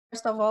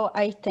First of all,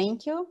 I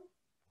thank you,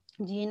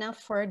 Gina,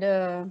 for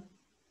the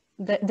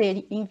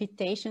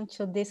invitation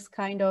to this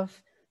kind of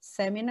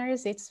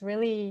seminars. It's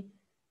really,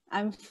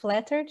 I'm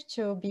flattered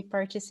to be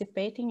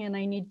participating, and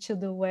I need to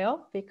do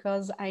well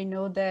because I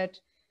know that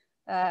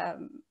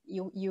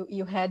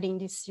you had in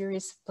this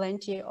series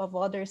plenty of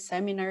other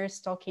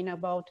seminars talking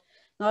about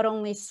not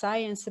only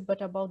science,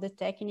 but about the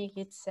technique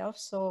itself.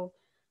 So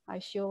I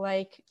feel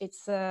like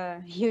it's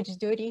a huge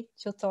duty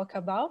to talk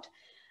about.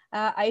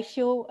 I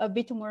feel a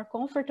bit more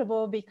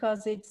comfortable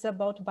because it's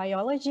about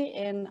biology,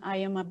 and I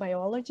am a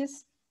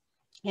biologist,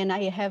 and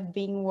I have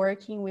been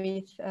working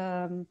with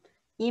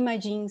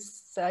imaging,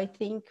 I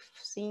think,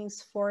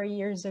 since 4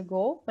 years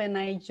ago when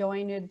I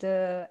joined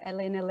the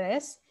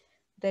LNLS,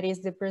 that is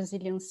the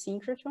Brazilian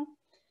Synchrotron.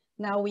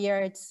 Now we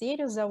are at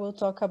Sirius. I will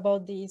talk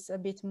about this a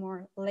bit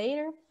more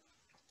later.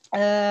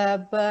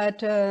 And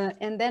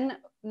then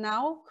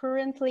now,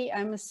 currently,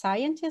 I'm a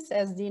scientist,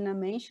 as Dina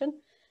mentioned.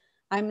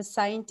 I'm a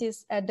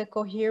scientist at the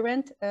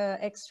Coherent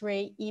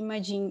X-ray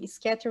Imaging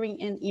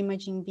Scattering and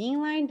Imaging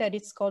Beamline that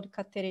is called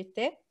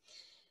CATERET.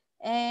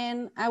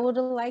 And I would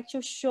like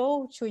to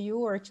show to you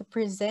or to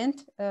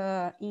present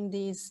in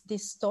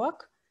this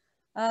talk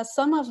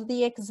some of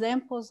the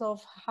examples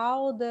of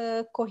how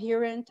the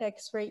coherent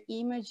X-ray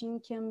imaging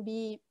can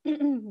be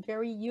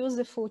very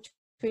useful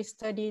to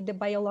study the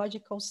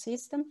biological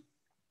system,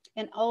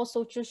 and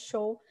also to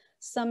show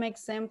some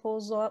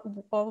examples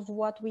of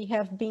what we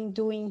have been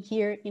doing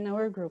here in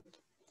our group.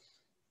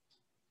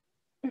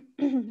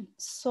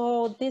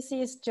 So this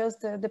is just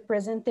the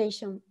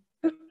presentation,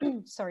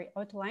 sorry,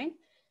 outline.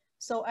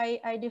 So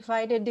I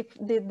divided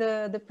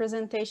the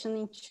presentation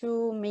in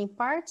two main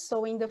parts.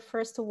 So in the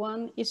first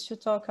one is to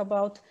talk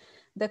about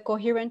the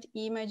coherent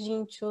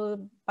imaging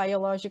to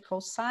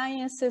biological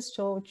sciences,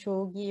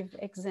 to give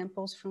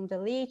examples from the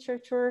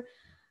literature,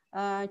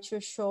 to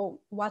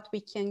show what we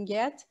can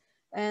get.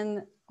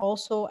 And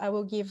also I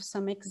will give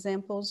some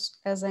examples,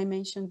 as I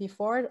mentioned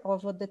before,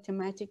 of the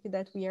thematic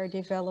that we are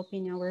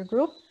developing in our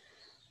group.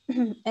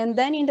 And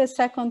then in the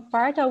second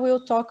part, I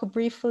will talk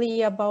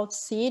briefly about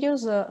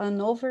Sirius, an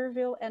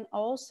overview, and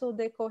also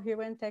the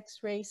coherent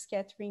X-ray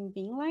scattering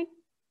beamline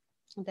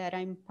that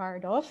I'm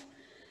part of.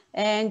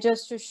 And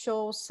just to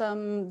show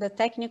the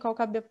technical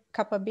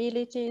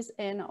capabilities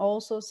and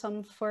also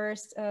some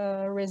first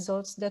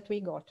results that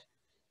we got.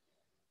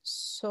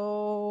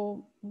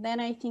 So then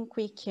I think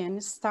we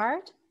can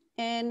start.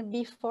 And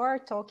before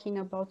talking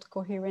about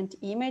coherent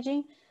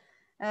imaging,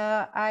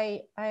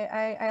 I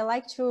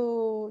like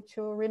to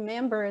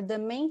remember the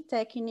main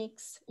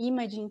techniques,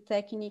 imaging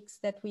techniques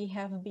that we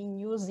have been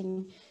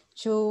using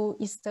to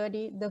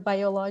study the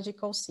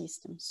biological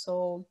system.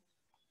 So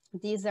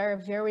these are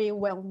very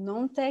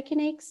well-known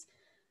techniques.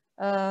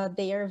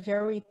 They are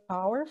very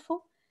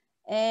powerful.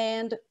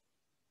 And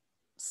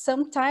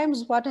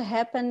sometimes what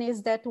happens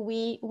is that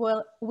we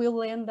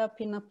will end up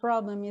in a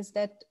problem is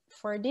that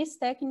for these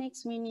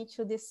techniques, we need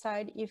to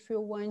decide if we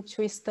want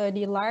to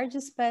study large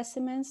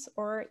specimens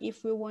or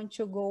if we want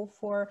to go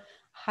for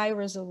high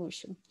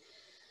resolution.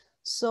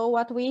 So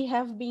what we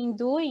have been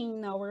doing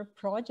in our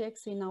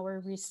projects, in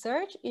our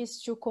research,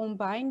 is to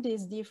combine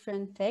these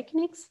different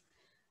techniques,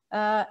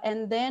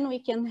 and then we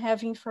can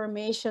have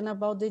information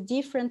about the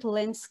different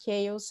length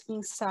scales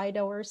inside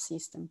our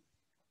system.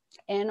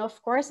 And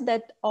of course,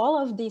 that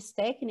all of these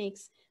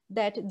techniques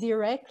that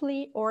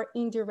directly or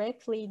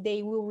indirectly,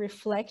 they will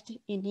reflect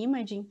in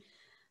imaging,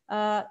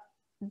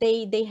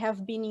 they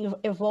have been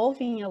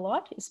evolving a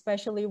lot,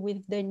 especially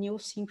with the new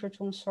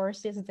synchrotron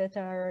sources that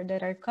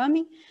are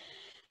coming.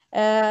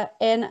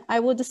 And I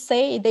would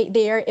say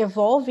they are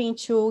evolving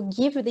to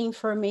give the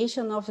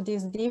information of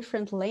these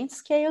different length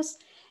scales.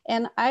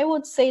 And I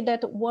would say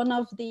that one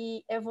of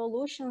the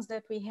evolutions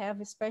that we have,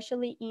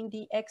 especially in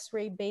the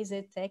X-ray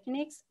based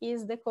techniques,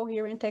 is the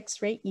coherent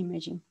X-ray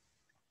imaging.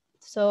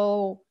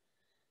 So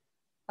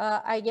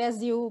I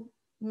guess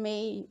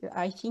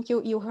I think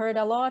you heard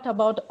a lot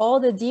about all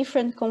the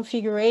different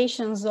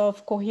configurations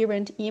of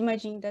coherent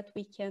imaging that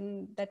we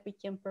can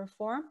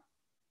perform.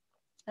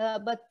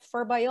 But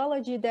for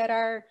biology, there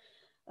are,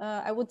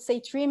 I would say,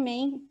 three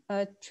main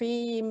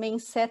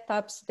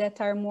setups that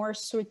are more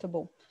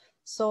suitable.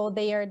 So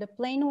they are the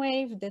plane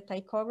wave, the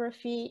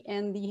ptychography,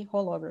 and the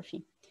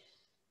holography.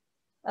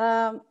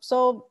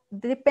 So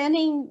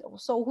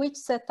which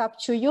setup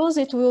to use,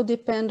 it will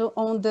depend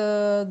on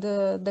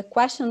the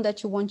question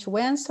that you want to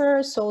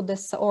answer. So the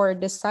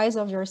size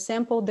of your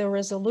sample, the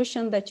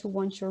resolution that you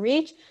want to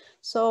reach.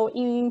 So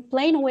in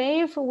plane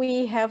wave,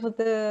 we have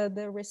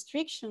the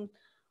restriction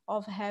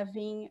of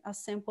having a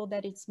sample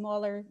that is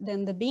smaller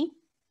than the beam.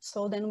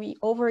 So then we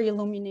over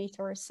illuminate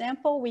our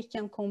sample. We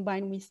can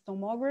combine with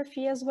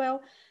tomography as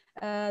well.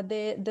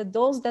 The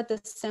dose that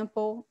the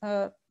sample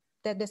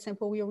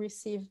will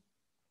receive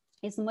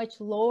is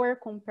much lower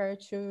compared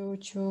to,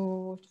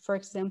 for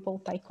example,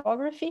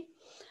 ptychography.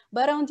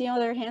 But on the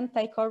other hand,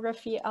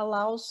 ptychography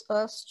allows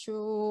us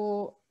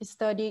to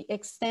study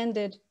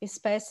extended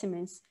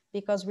specimens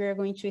because we are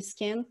going to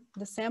scan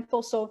the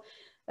sample. So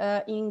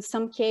In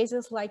some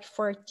cases, like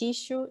for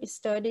tissue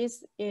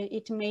studies,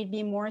 it may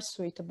be more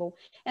suitable.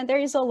 And there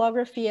is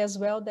holography as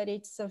well, that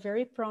it's a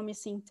very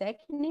promising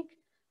technique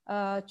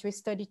to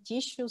study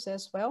tissues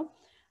as well.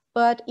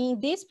 But in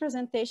this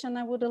presentation,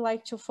 I would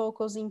like to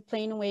focus in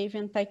plane wave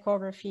and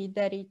ptychography,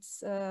 that it's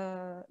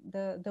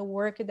the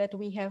work that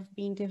we have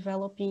been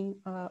developing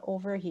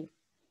over here.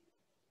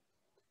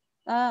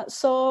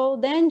 So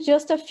then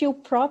just a few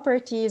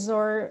properties,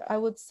 or I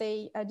would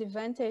say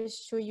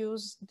advantage to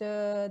use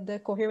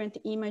the coherent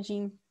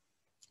imaging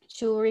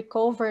to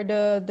recover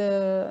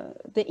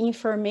the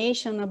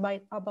information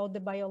about the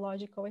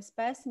biological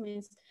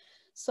specimens.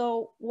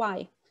 So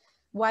why?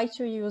 Why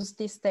to use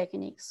this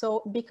technique?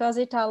 So because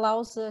it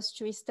allows us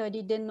to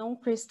study the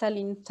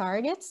non-crystalline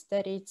targets,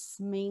 that it's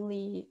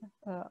mainly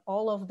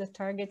all of the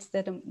targets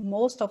that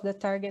most of the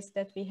targets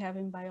that we have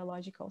in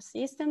biological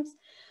systems.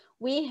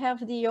 We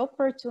have the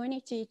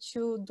opportunity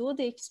to do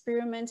the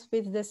experiments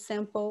with the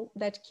sample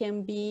that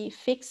can be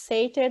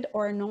fixated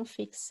or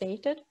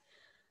non-fixated.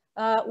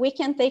 We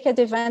can take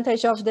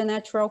advantage of the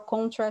natural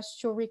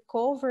contrast to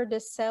recover the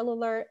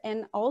cellular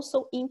and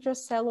also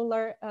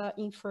intracellular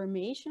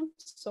information.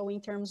 So in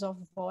terms of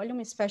volume,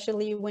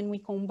 especially when we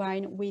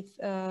combine with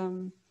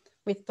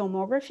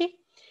tomography.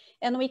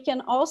 And we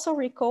can also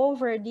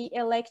recover the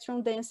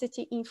electron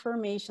density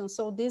information.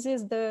 So this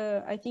is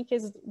I think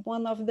is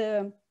one of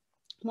the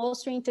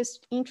most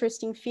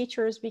interesting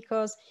features,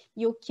 because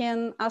you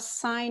can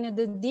assign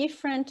the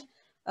different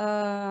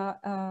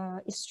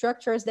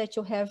structures that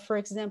you have, for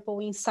example,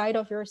 inside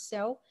of your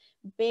cell,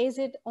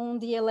 based on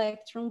the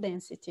electron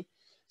density.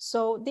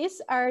 So these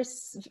are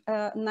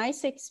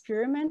nice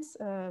experiments,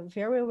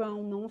 very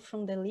well known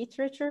from the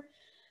literature,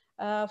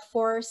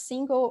 for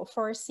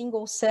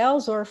single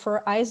cells or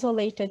for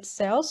isolated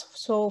cells.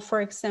 So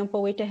for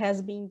example, it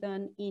has been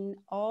done in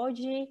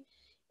algae,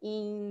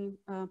 in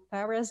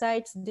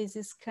parasites. This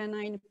is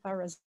canine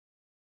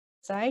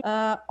parasite.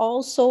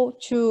 Also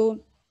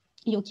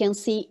you can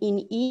see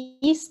in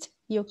yeast,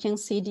 you can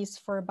see this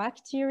for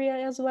bacteria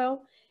as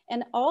well.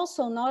 And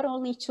also not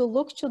only to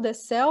look to the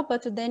cell,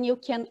 but then you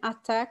can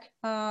attack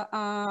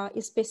a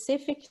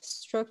specific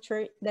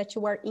structure that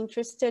you are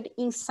interested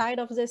inside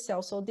of the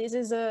cell. So this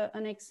is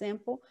an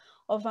example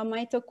of a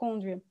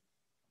mitochondria.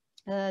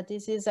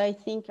 This is, I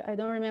think, I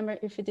don't remember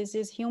if this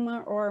is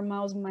human or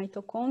mouse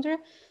mitochondria.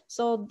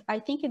 So I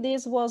think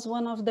this was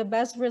one of the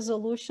best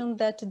resolution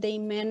that they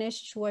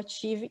managed to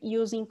achieve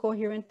using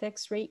coherent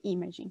X-ray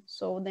imaging.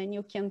 So then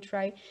you can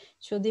try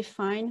to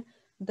define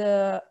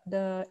the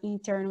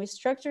internal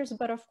structures,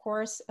 but of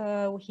course,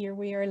 here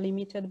we are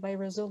limited by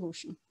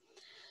resolution.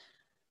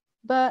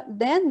 But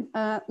then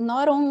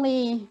not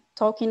only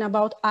talking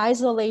about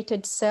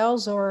isolated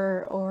cells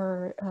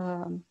or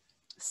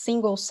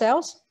single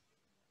cells,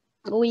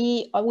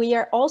 we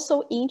are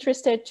also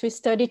interested to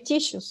study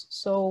tissues.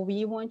 So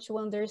we want to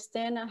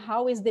understand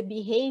how is the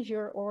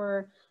behavior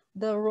or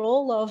the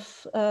role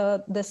of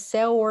the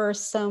cell or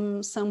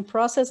some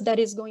process that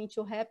is going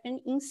to happen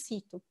in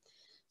situ.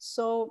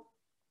 So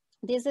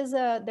this is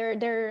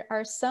there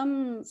are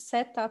some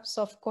setups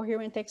of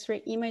coherent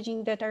X-ray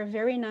imaging that are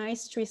very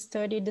nice to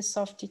study the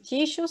soft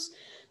tissues.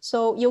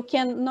 So you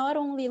can not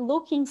only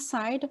look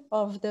inside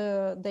of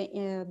the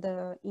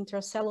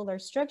intracellular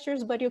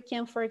structures, but you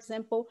can, for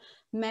example,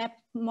 map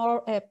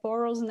more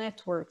porous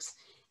networks.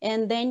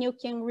 And then you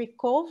can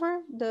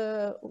recover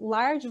the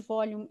large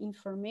volume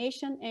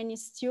information and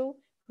still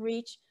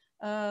reach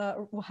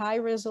high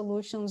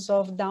resolutions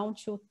of down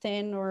to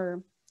 10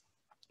 or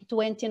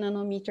 20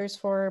 nanometers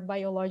for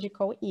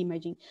biological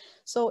imaging.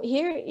 So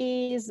here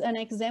is an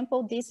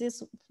example.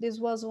 This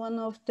was one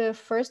of the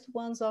first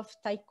ones of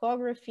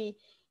ptychography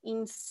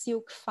in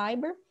silk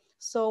fiber.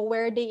 So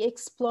where they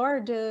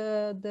explore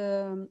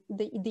the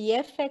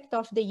effect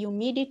of the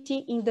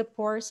humidity in the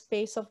pore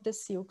space of the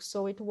silk.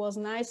 So it was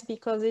nice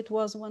because it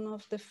was one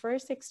of the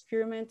first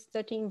experiments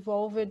that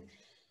involved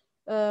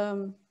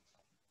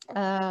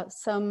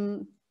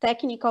some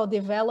technical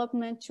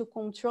development to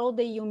control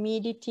the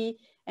humidity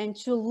and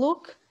to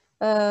look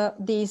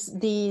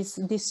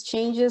these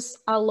changes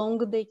along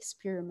the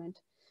experiment.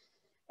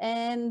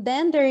 And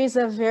then there is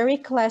a very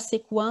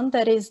classic one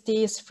that is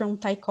this from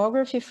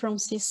ptychography, from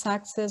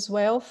CSACS as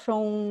well,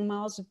 from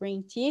mouse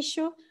brain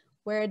tissue,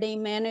 where they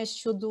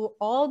managed to do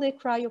all the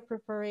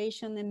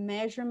cryopreparation and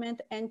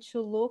measurement and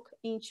to look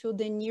into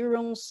the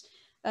neurons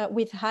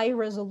with high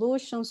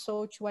resolution,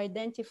 so to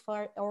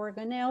identify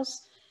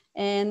organelles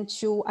and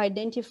to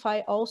identify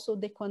also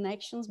the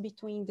connections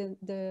between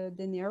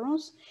the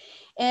neurons.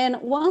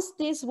 And once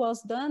this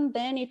was done,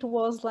 then it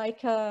was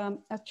like a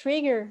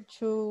trigger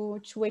to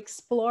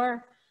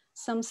explore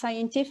some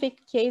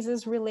scientific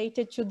cases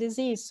related to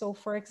disease. So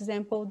for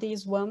example,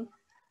 this one,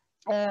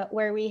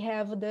 where we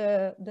have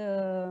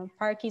the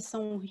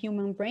Parkinson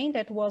human brain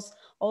that was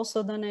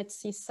also done at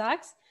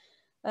CSACS,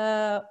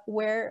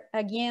 where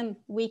again,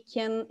 we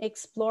can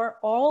explore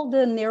all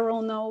the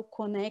neuronal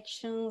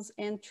connections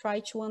and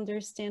try to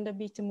understand a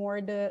bit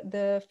more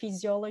the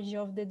physiology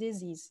of the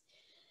disease.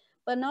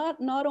 but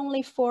not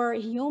only for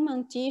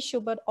human tissue,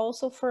 but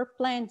also for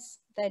plants,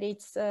 that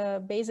it's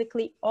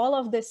basically all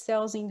of the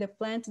cells in the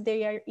plant,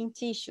 they are in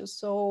tissue.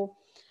 So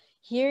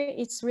here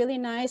it's really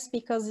nice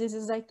because this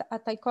is a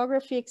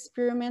ptychography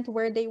experiment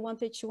where they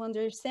wanted to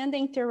understand the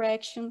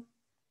interaction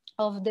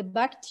of the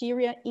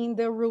bacteria in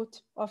the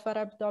root of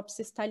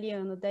Arabidopsis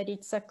thaliana, that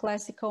it's a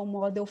classical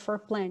model for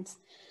plants.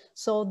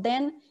 So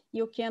then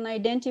you can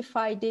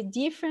identify the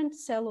different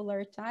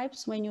cellular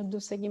types when you do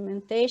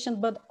segmentation,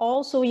 but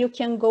also you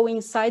can go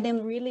inside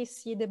and really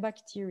see the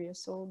bacteria.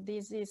 So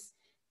this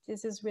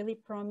is really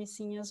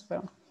promising as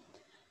well.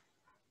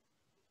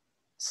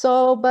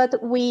 So,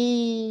 but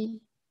we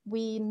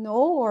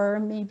know, or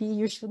maybe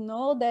you should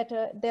know,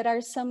 that there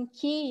are some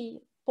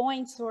key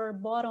points or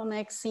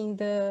bottlenecks in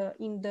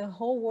the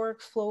whole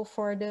workflow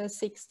for the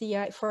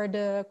 6DI, for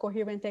the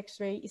coherent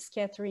X-ray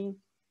scattering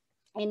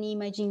and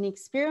imaging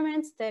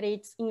experiments, that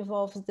it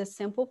involves the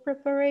sample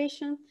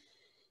preparation.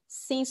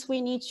 Since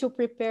we need to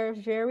prepare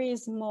very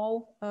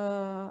small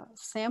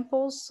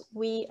samples,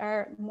 we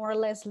are more or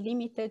less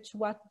limited to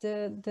what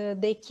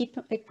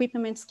the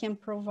equipments can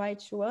provide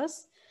to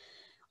us.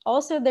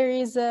 Also, there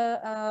is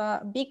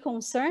a big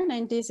concern,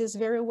 and this is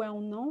very well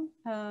known,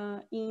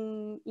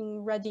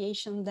 in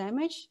radiation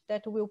damage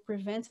that will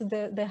prevent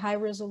the high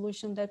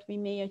resolution that we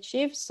may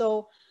achieve.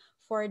 So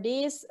for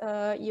this,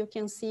 you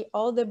can see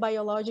all the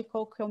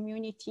biological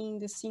community in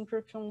the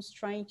synchrotrons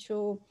trying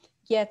to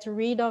get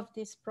rid of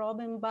this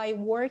problem by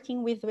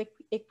working with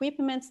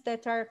equipments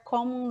that are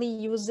commonly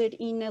used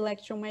in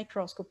electron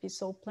microscopy.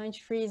 So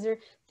plunge freezer,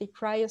 the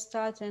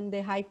cryostat, and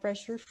the high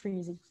pressure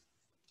freezing.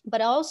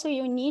 But also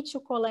you need to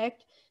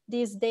collect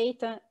this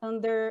data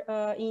under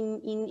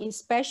in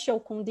special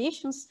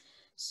conditions.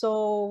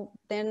 So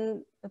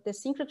then the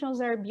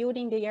synchrotrons are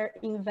building, they are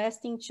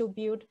investing to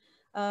build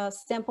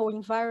sample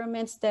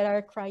environments that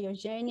are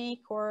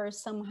cryogenic or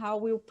somehow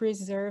will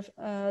preserve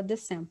the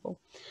sample.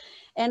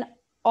 And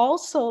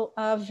also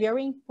a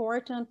very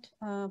important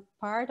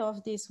part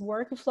of this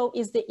workflow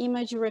is the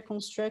image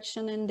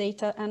reconstruction and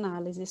data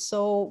analysis.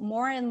 So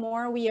more and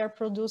more we are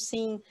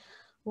producing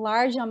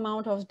large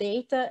amount of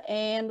data,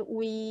 and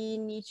we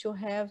need to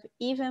have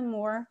even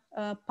more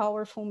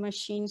powerful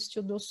machines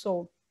to do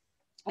so.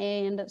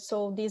 And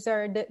so these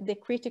are the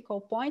critical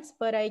points,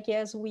 but I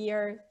guess we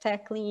are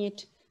tackling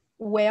it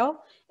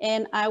well,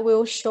 and I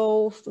will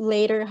show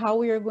later how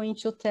we are going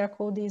to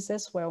tackle this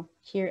as well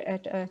here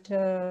at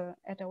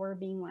our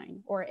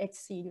beamline, or at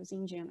Sirius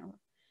in general.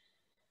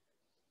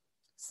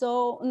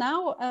 So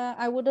now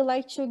I would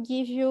like to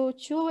give you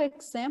two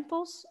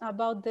examples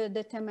about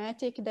the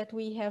thematic that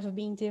we have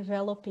been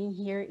developing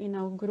here in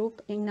our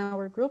group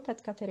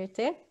at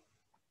Caterete,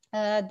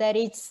 that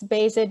it's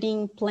based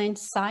in plant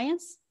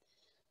science.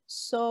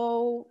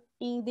 So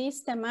in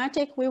this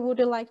thematic, we would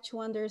like to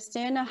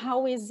understand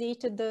how is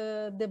it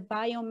the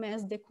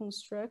biomass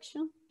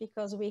deconstruction,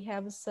 because we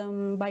have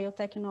some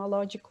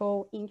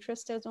biotechnological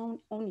interests on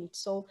it.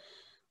 So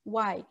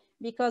why?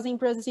 Because in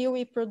Brazil,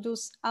 we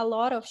produce a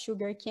lot of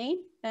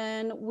sugarcane,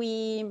 and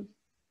we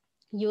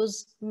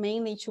use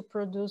mainly to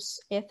produce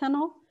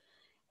ethanol.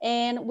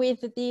 And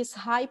with this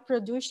high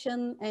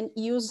production and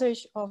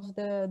usage of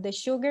the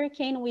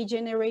sugarcane, we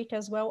generate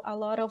as well a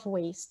lot of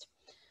waste.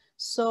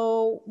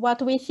 So what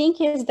we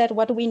think is that,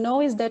 what we know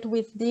is that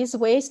with this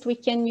waste, we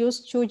can use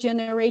to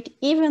generate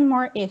even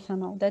more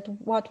ethanol, that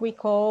what we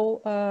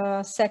call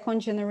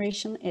second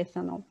generation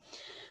ethanol.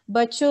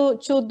 But to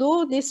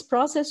do this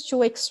process,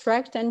 to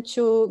extract and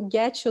to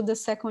get to the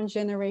second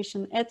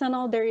generation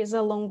ethanol, there is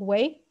a long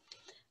way.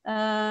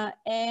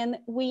 And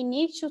we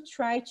need to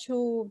try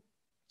to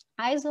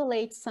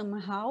isolate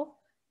somehow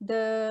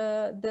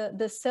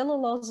the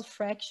cellulose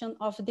fraction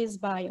of this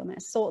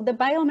biomass. So the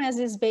biomass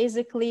is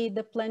basically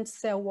the plant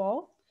cell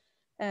wall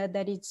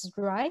that it's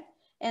dry.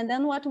 And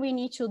then what we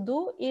need to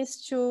do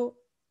is to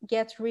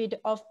get rid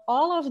of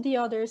all of the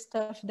other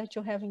stuff that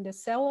you have in the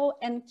cell wall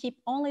and keep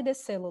only the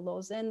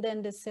cellulose. And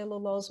then the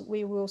cellulose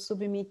we will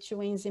submit to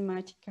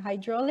enzymatic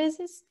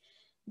hydrolysis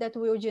that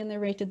will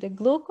generate the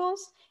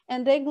glucose.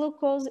 And the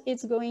glucose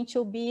is going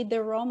to be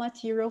the raw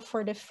material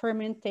for the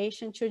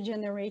fermentation to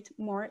generate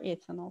more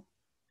ethanol.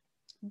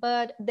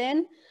 But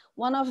then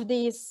one of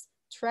these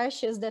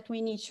trashes that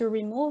we need to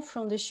remove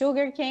from the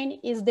sugarcane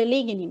is the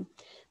lignin.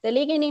 The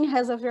lignin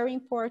has a very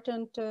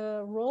important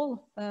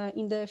role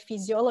in the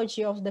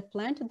physiology of the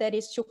plant, that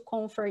is to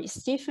confer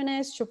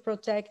stiffness, to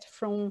protect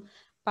from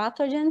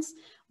pathogens.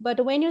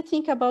 But when you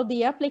think about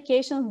the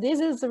application,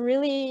 this is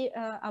really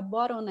a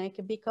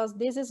bottleneck, because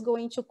this is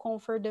going to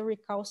confer the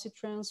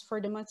recalcitrance for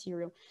the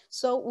material.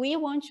 So we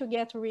want to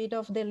get rid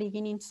of the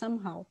lignin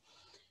somehow.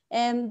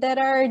 And there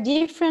are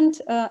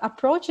different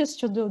approaches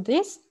to do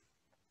this.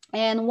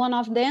 And one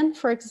of them,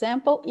 for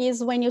example,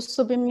 is when you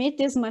submit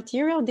this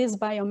material, this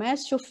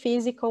biomass, to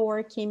physical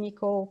or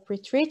chemical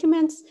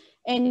pretreatments,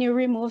 and you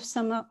remove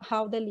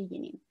somehow the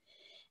lignin.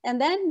 And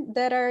then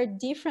there are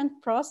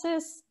different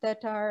processes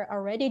that are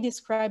already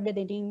described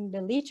in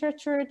the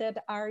literature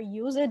that are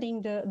used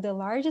in the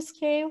large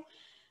scale.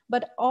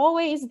 but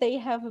always they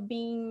have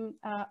been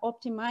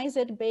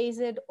optimized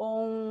based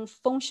on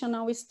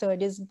functional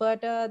studies, but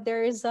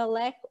there is a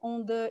lack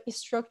on the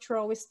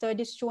structural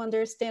studies to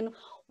understand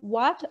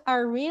what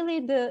are really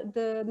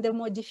the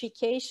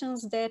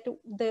modifications that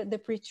the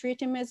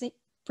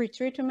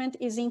pretreatment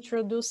is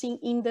introducing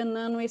in the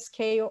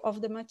nanoscale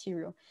of the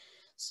material.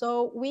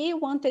 So we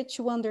wanted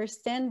to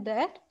understand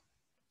that,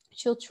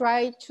 to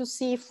try to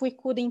see if we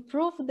could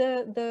improve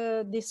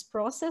this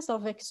process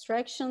of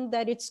extraction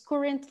that it's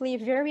currently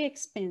very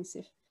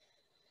expensive.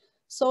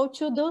 So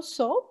to do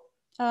so,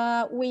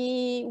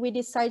 we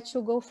decided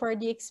to go for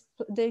the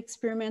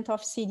experiment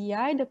of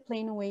CDI, the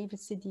plane wave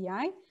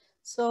CDI.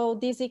 So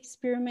this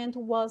experiment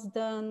was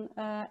done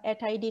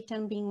at ID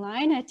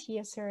Tambin-Line at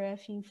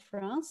ESRF in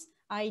France.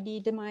 I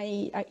did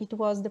it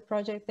was the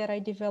project that I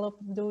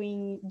developed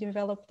during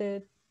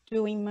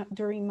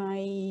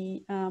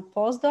my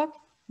postdoc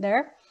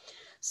there.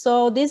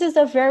 So this is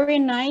a very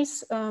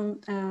nice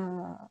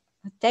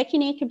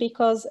technique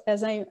because,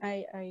 as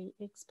I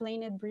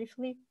explained it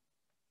briefly,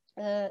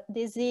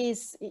 this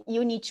is,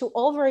 you need to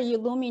over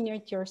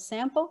illuminate your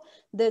sample.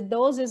 The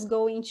dose is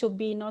going to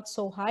be not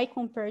so high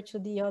compared to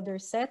the other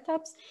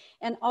setups.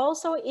 And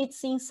also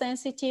it's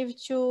insensitive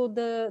to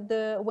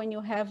when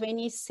you have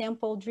any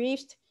sample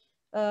drift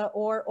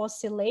or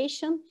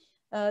oscillation.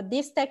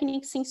 This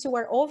technique, since you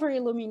are over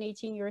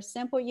illuminating your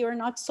sample, you're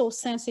not so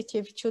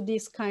sensitive to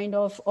this kind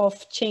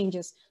of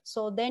changes.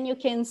 So then you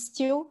can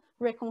still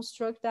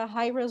reconstruct a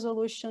high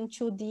resolution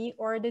 2D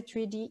or the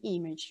 3D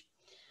image.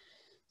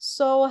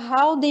 So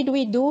how did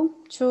we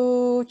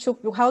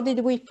how did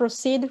we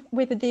proceed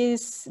with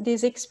this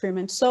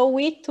experiment? So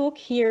we took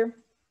here,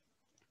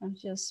 I'll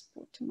just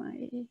put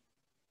my,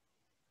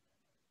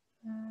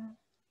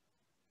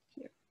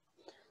 here.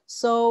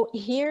 So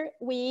here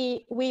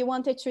we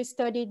wanted to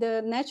study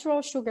the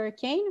natural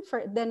sugarcane,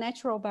 for the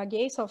natural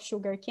bagasse of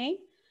sugarcane,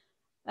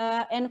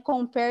 and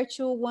compare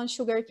to one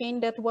sugarcane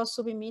that was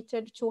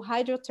submitted to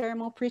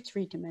hydrothermal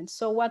pretreatment.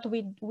 So what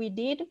we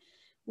did,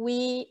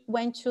 we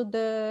went to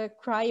the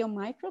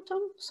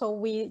cryomicrotome. So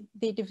we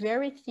did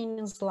very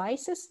thin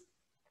slices,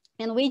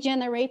 and we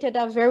generated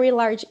a very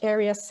large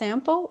area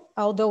sample,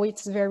 although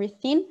it's very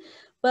thin.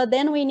 But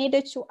then we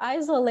needed to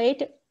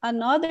isolate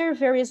another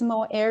very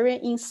small area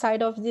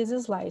inside of this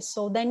slice.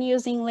 So then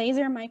using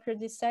laser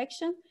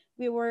microdissection,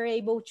 we were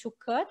able to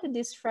cut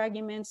these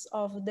fragments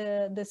of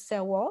the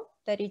cell wall,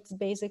 that it's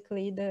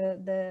basically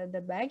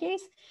the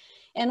bagasse.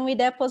 And we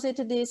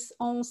deposited this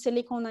on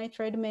silicon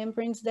nitride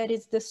membranes, that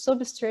is the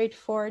substrate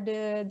for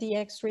the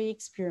X-ray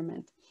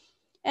experiment.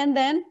 And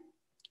then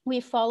we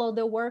follow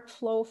the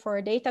workflow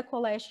for data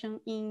collection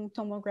in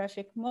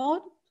tomographic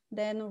mode,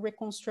 then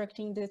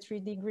reconstructing the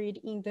 3D grid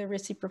in the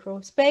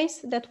reciprocal space.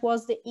 That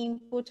was the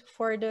input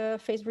for the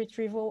phase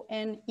retrieval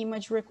and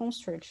image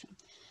reconstruction.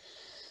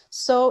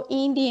 So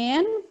in the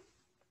end,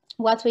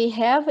 what we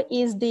have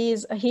is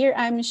this, here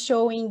I'm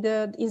showing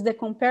the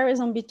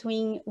comparison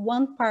between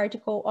one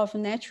particle of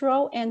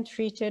natural and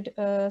treated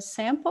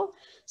sample.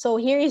 So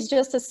here is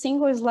just a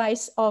single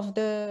slice of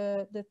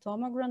the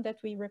tomogram that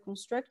we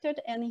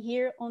reconstructed. And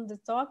here on the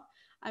top,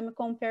 I'm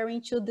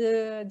comparing to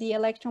the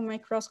electron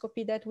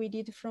microscopy that we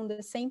did from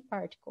the same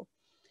particle.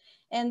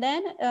 And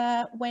then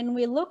when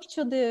we look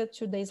to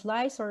the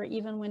slice, or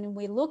even when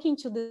we look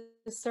into the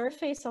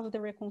surface of the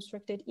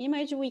reconstructed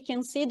image, we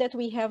can see that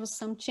we have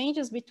some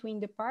changes between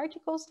the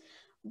particles.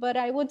 But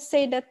I would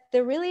say that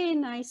the really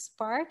nice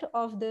part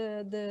of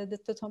the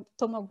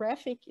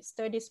tomographic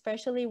study,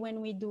 especially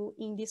when we do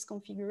in this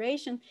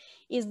configuration,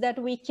 is that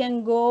we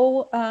can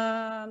go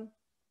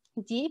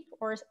deep,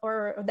 or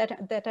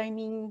that I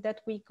mean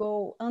that we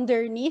go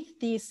underneath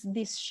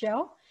this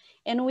shell.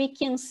 And we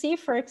can see,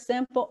 for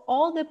example,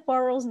 all the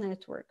porous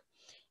network.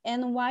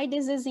 And why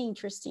this is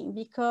interesting?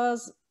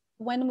 Because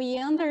when we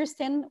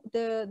understand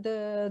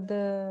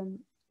the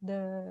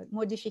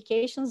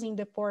modifications in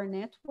the pore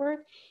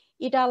network,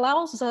 it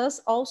allows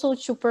us also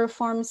to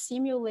perform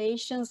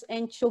simulations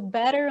and to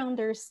better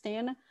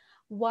understand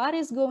what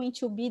is going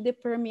to be the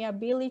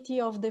permeability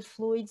of the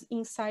fluids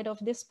inside of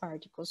this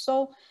particle.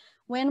 So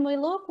when we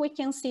look, we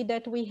can see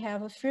that we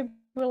have a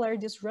fibrillar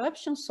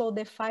disruption. So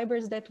the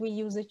fibers that we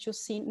use it to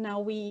see,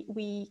 now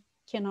we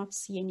cannot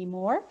see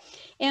anymore.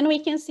 And we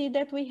can see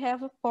that we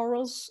have a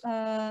porous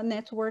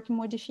network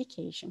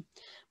modification.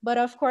 But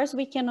of course,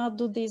 we cannot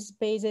do this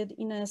based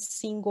in a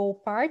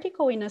single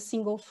particle, in a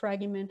single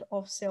fragment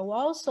of cell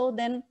wall. So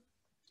then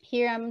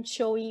here I'm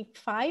showing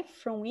 5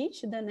 from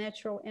each, the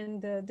natural and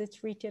the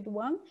treated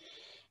one.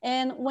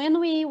 And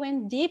when we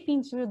went deep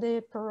into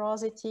the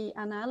porosity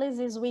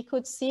analysis, we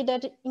could see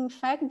that, in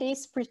fact,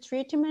 this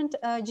pretreatment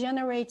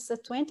generates a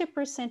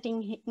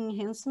 20%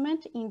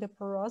 enhancement in the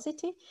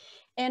porosity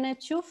and a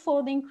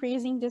 2-fold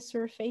increase in the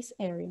surface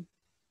area.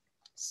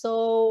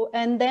 So,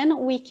 and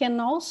then we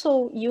can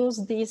also use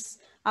this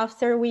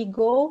after we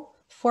go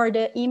for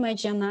the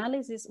image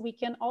analysis. We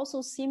can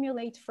also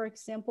simulate, for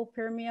example,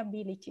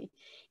 permeability.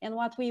 And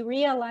what we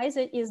realize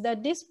is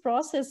that this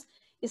process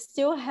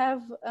still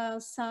have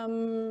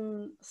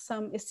some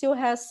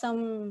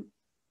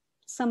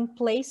some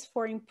place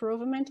for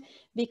improvement,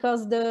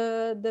 because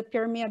the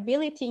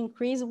permeability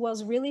increase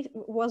was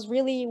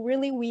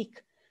really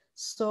weak.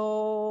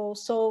 So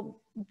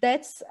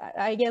that's,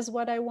 I guess,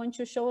 what I want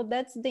to show.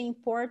 That's the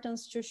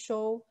importance to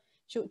show,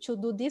 to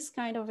do this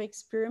kind of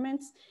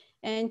experiments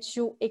and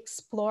to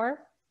explore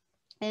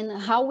and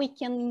how we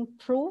can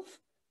improve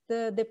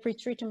the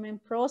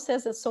pretreatment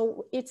process.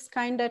 So it's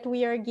kind that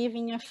we are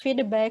giving a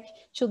feedback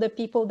to the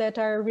people that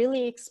are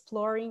really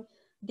exploring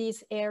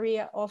this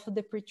area of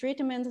the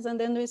pretreatments, and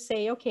then we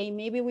say, okay,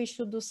 maybe we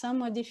should do some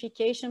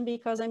modification,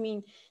 because I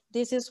mean,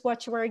 this is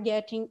what you are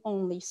getting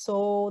only.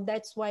 So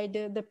that's why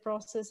the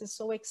process is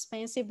so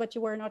expensive, but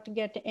you are not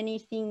getting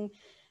anything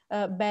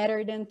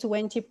better than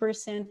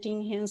 20%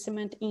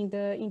 enhancement in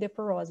the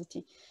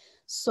porosity.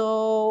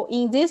 So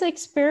in this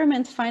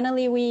experiment,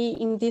 finally,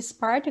 in these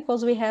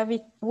particles, we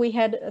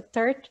had a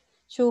 3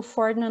 to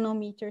 4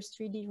 nanometers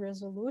 3D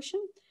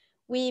resolution.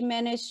 We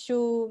managed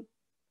to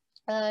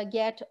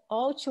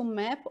to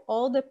map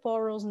all the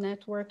porous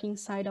network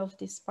inside of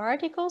these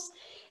particles.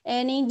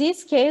 And in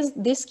this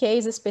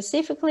case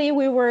specifically,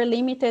 we were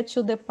limited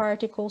to the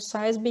particle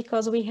size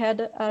because we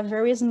had a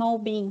very small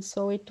beam.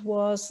 So it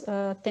was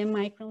 10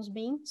 microns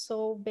beam.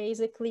 So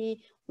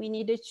basically we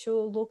needed to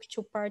look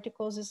to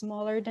particles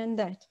smaller than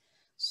that.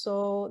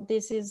 So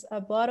this is a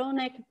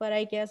bottleneck, but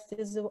I guess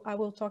I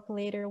will talk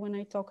later when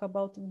I talk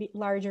about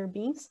larger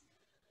beams.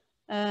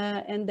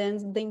 And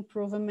then the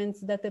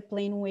improvements that the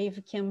plane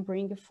wave can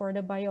bring for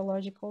the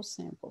biological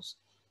samples.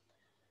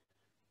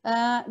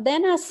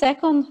 Then a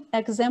second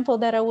example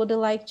that I would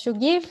like to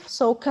give.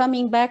 So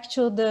coming back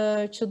to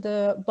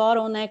the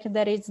bottleneck,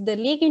 that is the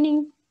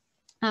lignin.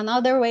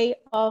 Another way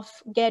of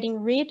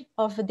getting rid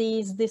of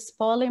this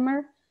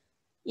polymer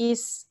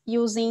is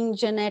using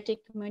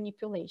genetic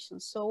manipulation.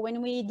 So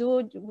when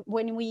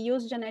we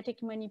use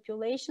genetic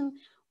manipulation,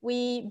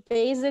 we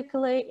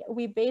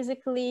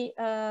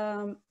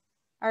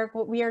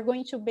are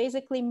going to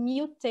basically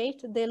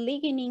mutate the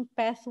lignin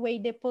pathway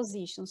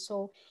deposition.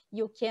 So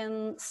you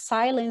can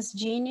silence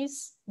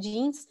genes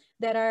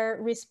that are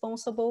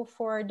responsible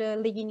for the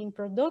lignin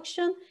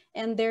production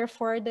and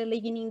therefore the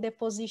lignin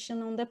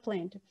deposition on the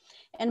plant.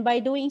 And by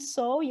doing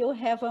so, you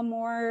have a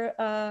more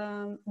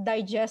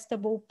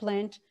digestible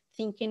plant,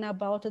 thinking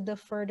about the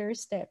further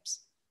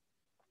steps.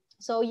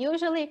 So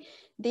usually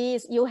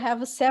you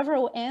have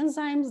several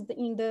enzymes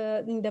in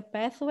the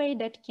pathway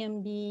that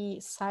can be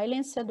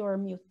silenced or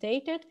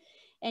mutated.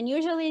 And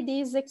usually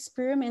these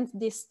experiments,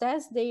 these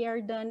tests, they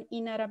are done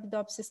in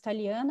Arabidopsis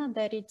thaliana,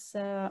 that it's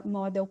a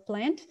model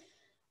plant.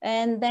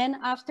 And then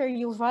after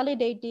you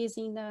validate this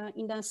in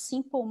a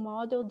simple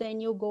model,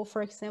 then you go,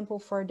 for example,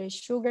 for the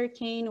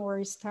sugarcane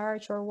or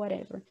starch or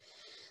whatever.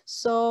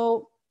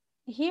 So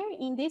here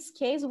in this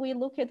case, we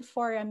looked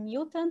for a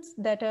mutant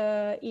that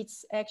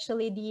it's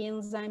actually the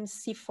enzyme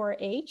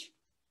C4H,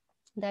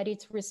 that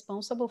it's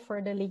responsible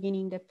for the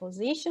lignin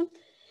deposition.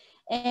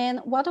 And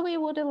what we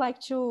would like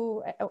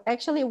to,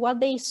 actually what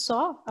they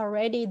saw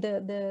already,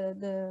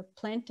 the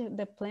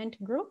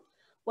plant group,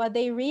 what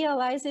they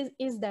realized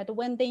is that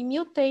when they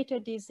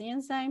mutated this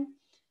enzyme,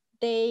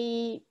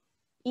 they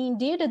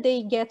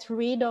get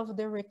rid of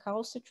the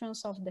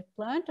recalcitrance of the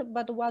plant,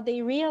 but what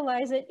they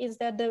realized is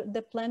that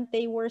the plant,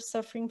 they were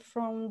suffering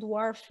from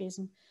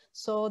dwarfism.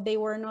 So they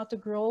were not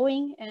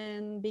growing,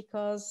 and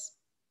because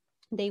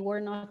they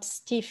were not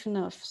stiff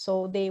enough.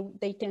 So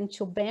they tend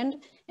to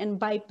bend, and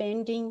by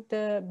bending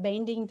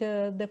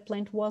the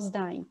plant was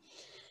dying.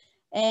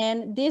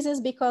 And this is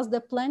because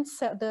the plant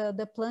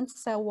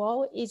cell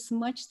wall is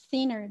much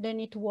thinner than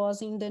it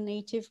was in the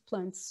native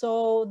plants.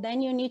 So then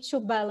you need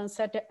to balance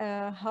at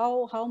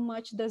how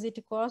much does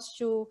it cost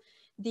to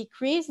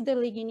decrease the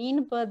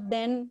lignin, but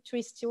then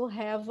to still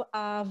have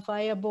a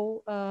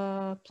viable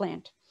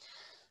plant.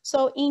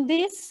 So in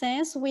this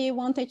sense, we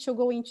wanted to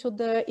go into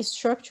the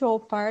structural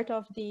part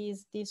of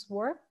this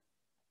work.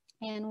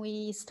 And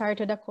we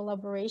started a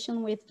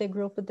collaboration with the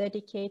group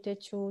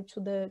dedicated to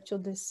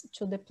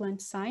the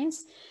plant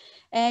science,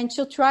 and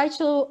to try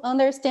to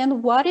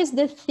understand what is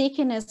the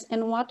thickness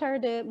and what are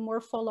the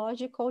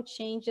morphological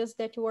changes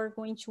that you are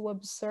going to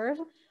observe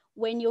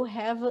when you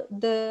have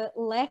the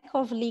lack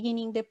of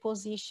lignin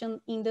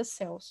deposition in the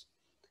cells.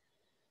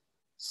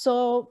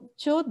 So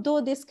to do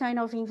this kind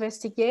of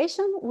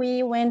investigation,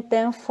 we went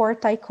then for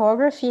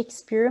ptychography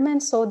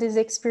experiments. So this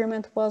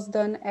experiment was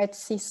done at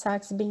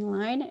CSAX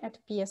Binline at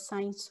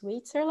PSI in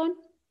Switzerland.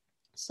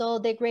 So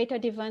the great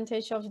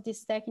advantage of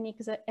this technique,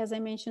 as I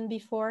mentioned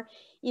before,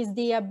 is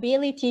the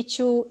ability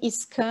to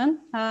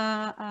scan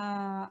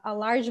a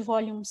large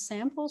volume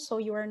sample. So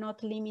you are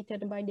not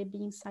limited by the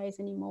beam size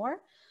anymore.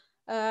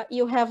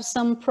 You have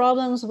some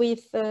problems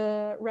with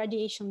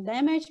radiation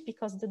damage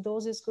because the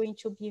dose is going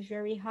to be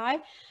very high.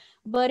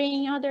 But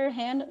on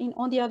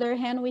the other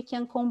hand, we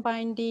can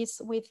combine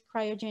this with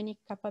cryogenic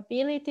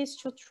capabilities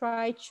to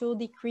try to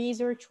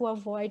decrease or to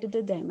avoid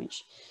the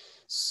damage.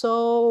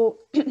 So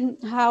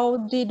how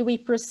did we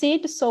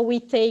proceed? So we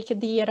take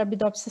the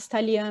Arabidopsis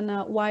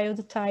thaliana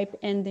wild type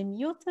and the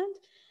mutant.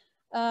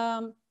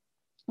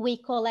 we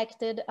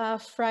collected a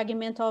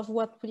fragment of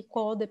what we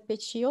call the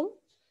petiole.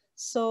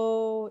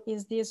 So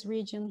is this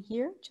region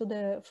here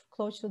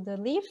close to the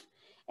leaf.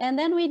 And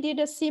then we did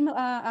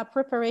a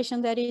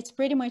preparation that is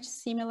pretty much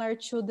similar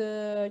to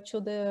the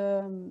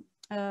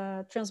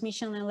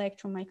transmission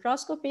electron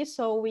microscopy.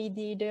 So we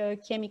did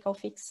chemical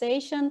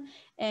fixation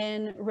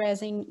and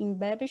resin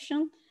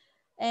imbibition.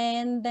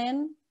 And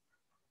then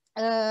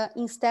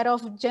instead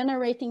of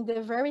generating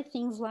the very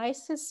thin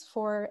slices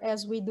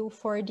as we do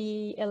for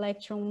the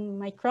electron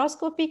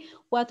microscopy,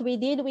 what we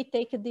did, we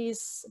take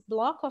this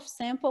block of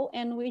sample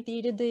and we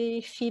did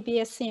the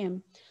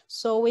FIB-SM.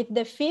 So with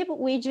the FIB,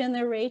 we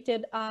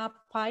generated a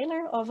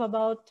pilar of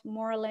about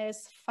more or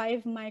less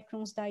 5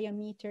 microns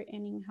diameter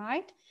and in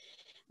height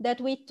that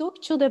we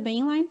took to the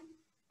mainline.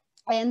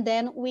 And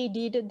then we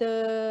did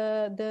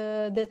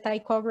the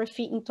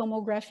ptychography in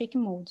tomographic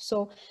mode.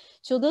 So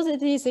to do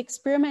this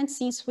experiment,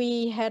 since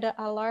we had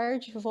a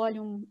large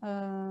volume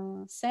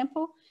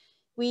sample,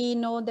 we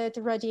know that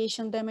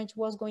radiation damage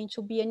was going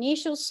to be an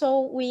issue.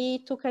 So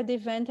we took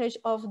advantage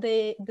of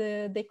the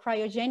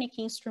cryogenic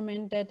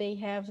instrument that they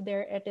have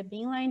there at the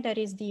beamline, that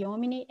is the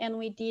Omni, and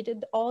we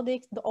did all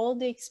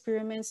the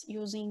experiments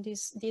using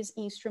this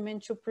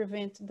instrument to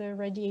prevent the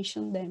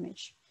radiation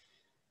damage.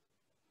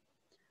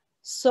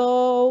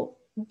 So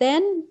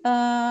then,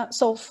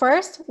 so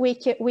first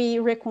we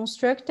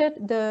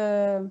reconstructed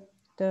the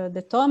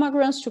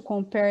tomograms to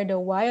compare the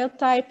wild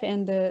type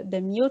and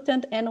the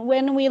mutant. And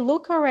when we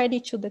look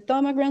already to the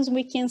tomograms,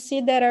 we can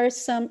see there are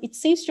it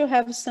seems to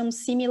have some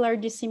similar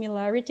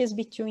dissimilarities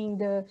between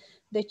the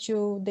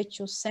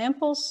two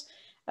samples.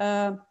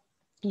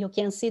 You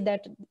can see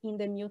that in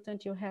the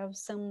mutant, you have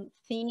some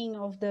thinning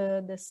of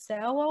the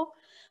cell wall.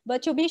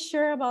 But to be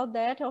sure about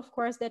that, of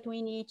course, that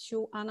we need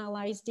to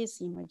analyze this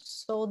image.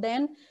 So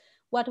then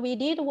what we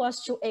did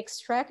was to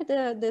extract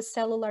the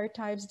cellular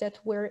types that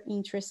we're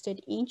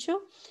interested into.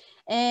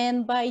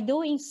 And by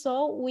doing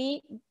so,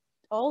 we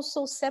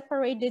also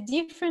separate the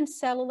different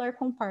cellular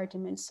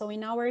compartments. So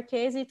in our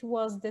case, it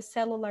was the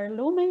cellular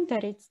lumen,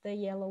 that it's the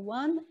yellow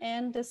one,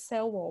 and the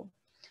cell wall.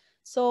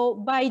 So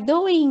by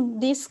doing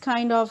this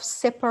kind of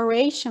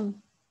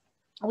separation,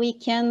 we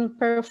can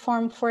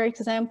perform, for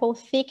example,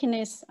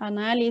 thickness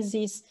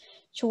analysis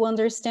to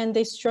understand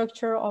the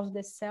structure of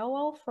the cell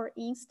wall, for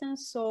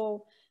instance.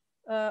 So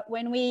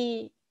when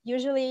we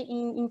usually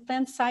in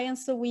plant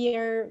science, we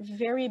are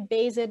very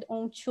based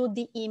on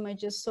 2D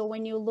images. So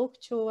when you look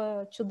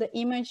to the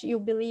image, you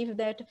believe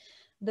that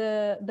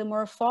the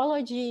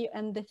morphology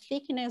and the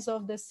thickness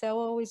of the cell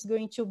wall is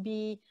going to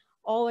be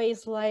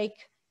always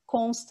like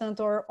constant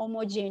or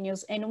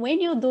homogeneous. And when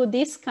you do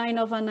this kind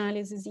of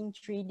analysis in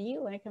 3D,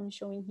 like I'm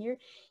showing here,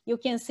 you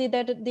can see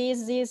that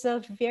this is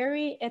a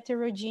very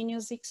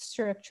heterogeneous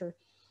structure.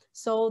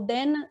 So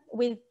then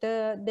with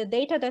the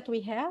data that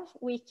we have,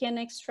 we can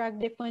extract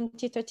the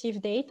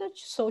quantitative data.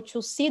 So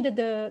to see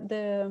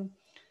the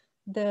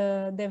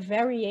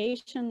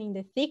variation in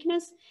the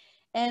thickness.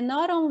 And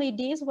not only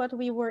this, what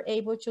we were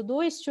able to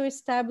do is to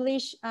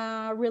establish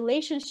a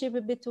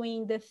relationship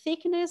between the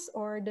thickness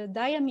or the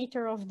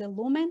diameter of the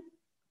lumen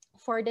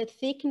for the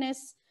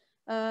thickness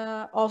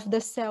of the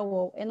cell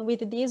wall. And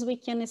with this, we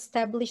can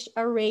establish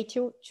a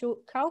ratio to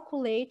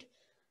calculate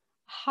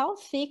how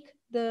thick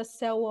the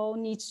cell wall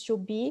needs to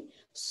be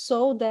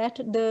so that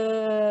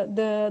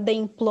the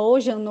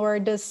implosion or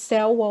the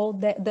cell wall,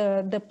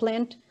 the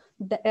plant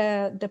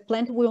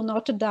will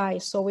not die.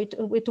 So it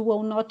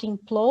will not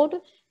implode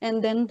and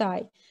then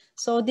die.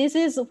 So this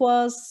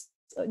was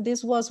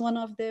one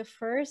of the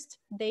first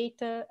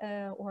data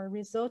or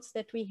results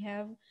that we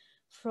have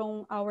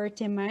from our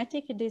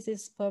thematic. This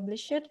is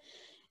published,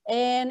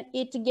 and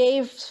it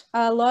gave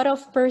a lot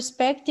of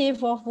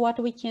perspective of what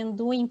we can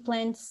do in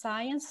plant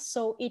science.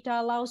 So it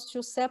allows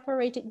to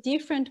separate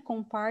different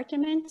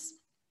compartments,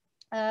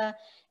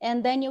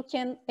 and then you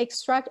can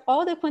extract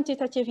all the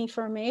quantitative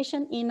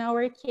information. In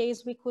our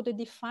case, we could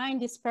define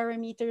these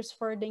parameters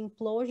for the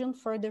implosion,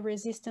 for the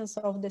resistance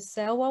of the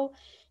cell wall,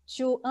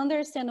 to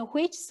understand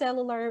which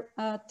cellular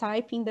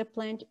type in the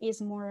plant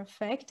is more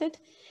affected.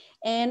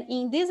 And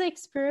in this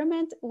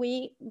experiment,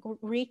 we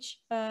reached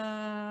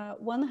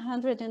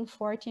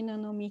 140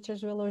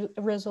 nanometers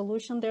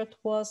resolution that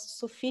was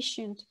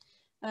sufficient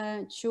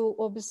to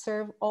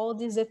observe all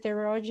these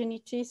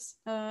heterogeneities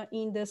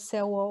in the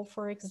cell wall,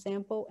 for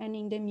example, and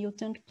in the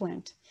mutant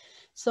plant.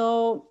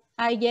 So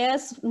I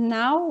guess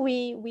now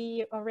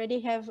we already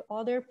have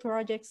other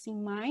projects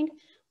in mind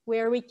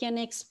where we can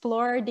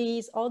explore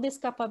all these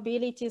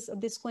capabilities,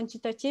 this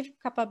quantitative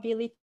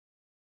capability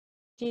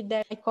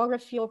that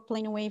ptychography or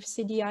plane wave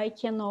CDI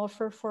can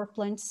offer for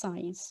plant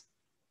science.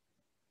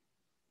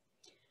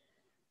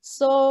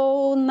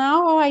 So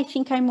now I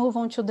think I move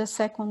on to the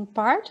second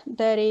part,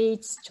 that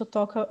is to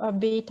talk a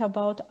bit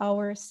about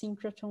our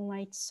synchrotron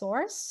light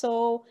source.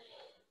 So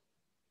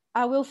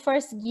I will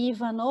first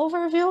give an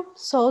overview.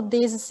 So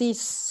this is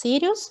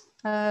Sirius.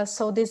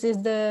 So this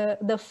is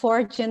the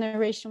fourth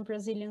generation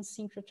Brazilian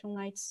synchrotron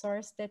light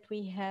source that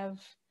we have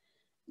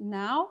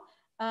now.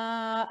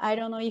 I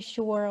don't know if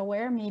you were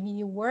aware, maybe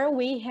you were,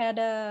 we had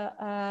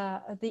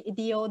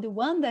the old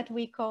one that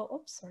we call,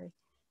 oops, sorry,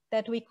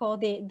 that we call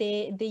the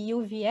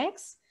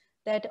UVX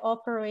that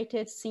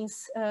operated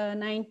since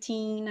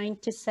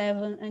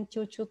 1997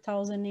 until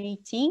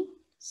 2018.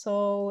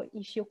 So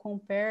if you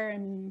compare, I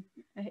mean,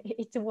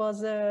 it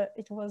was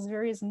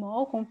very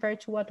small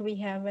compared to what we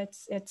have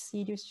at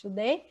Sirius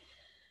today.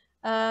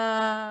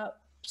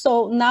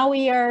 So now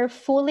we are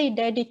fully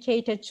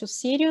dedicated to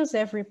Sirius.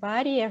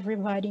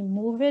 Everybody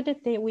moved it.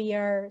 We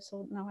are,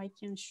 so now I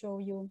can show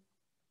you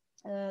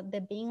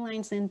the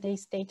beamlines and the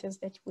status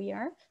that we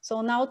are. So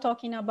now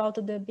talking about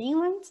the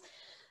beamlines,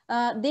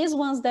 these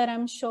ones that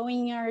I'm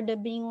showing are the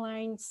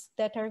beamlines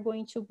that are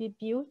going to be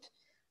built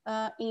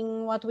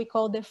in what we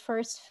call the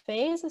first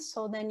phase.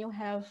 So then you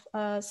have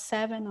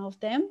 7 of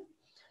them.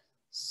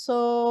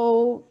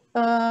 So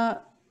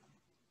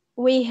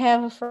we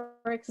have, for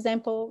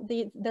example,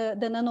 the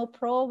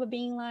nanoprobe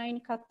beamline,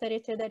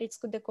 catarete, that is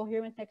the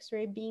coherent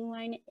X-ray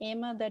beamline,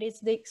 EMA, that is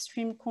the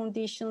extreme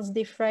conditions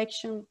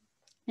diffraction,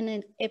 and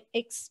an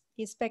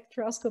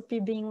spectroscopy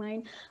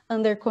beamline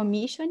under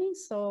commissioning.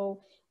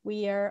 So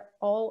we are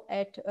all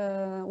at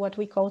what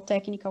we call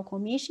technical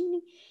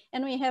commissioning.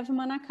 And we have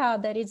Manaka,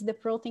 that is the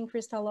protein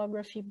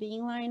crystallography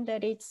beamline,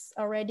 that it's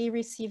already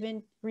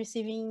receiving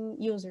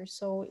users.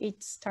 So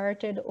it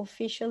started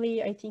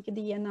officially, I think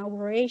the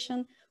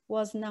inauguration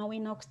was now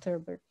in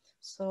October.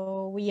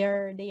 So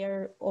they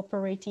are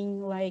operating,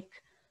 like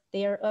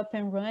they are up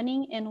and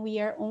running, and we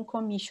are on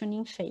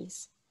commissioning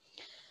phase.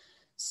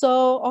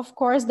 So of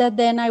course that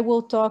then I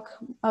will talk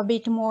a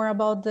bit more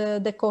about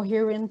the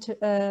coherent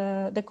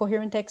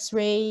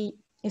X-ray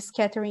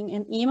scattering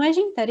and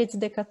imaging. That is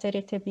the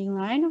catarete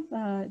beamline.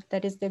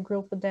 That is the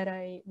group that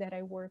I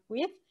work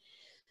with.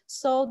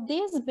 So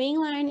this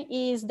beamline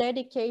is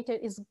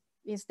dedicated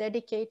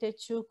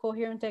to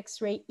coherent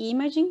X-ray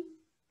imaging.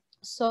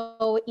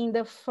 So in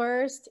the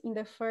first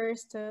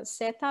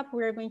setup,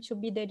 we're going to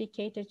be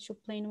dedicated to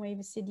plane wave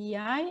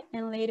CDI,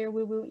 and later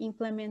we will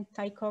implement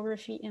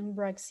ptychography and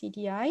Bragg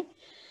CDI.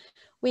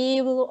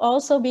 We will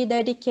also be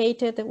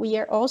dedicated, we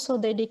are also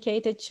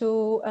dedicated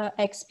to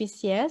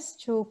XPCS,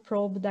 to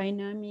probe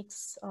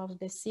dynamics of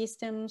the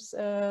systems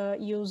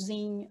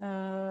using,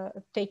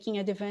 taking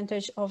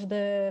advantage of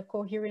the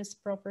coherence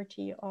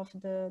property of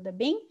the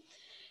beam.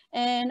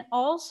 And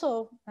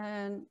also,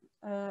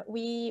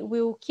 we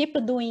will keep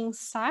doing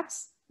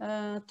SACs,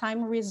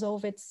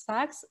 time-resolved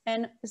SACs,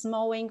 and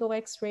small angle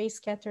X-ray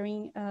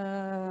scattering,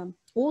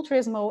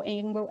 ultra small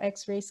angle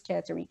X-ray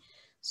scattering.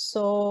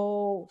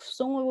 So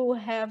soon we will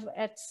have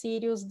at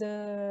Sirius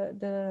a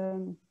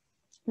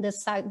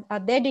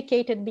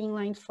dedicated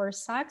beamline for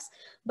SACs,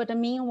 but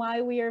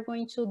meanwhile we are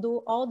going to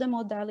do all the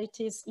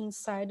modalities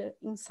inside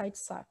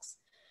SACs.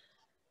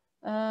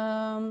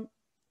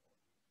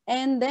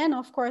 And then,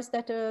 of course,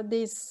 that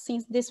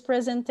since this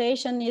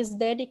presentation is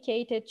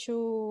dedicated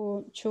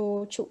to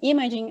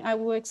imaging, I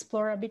will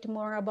explore a bit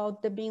more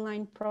about the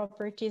beamline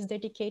properties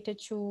dedicated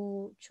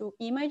to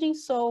imaging.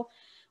 So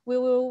we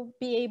will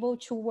be able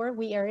to work,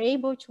 we are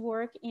able to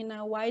work in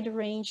a wide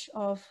range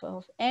of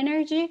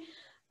energy.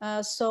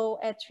 So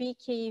at 3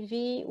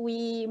 keV,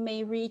 we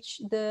may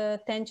reach the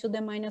 10 to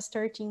the minus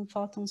 13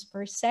 photons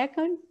per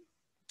second.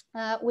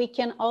 We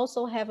can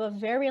also have a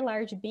very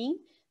large beam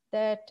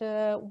that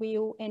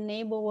will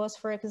enable us,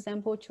 for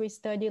example, to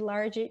study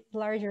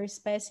larger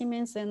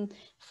specimens, and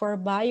for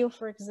bio,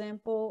 for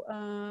example,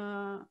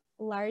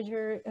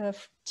 larger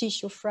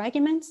tissue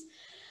fragments.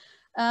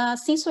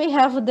 Since we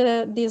have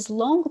this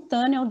long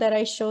tunnel that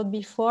I showed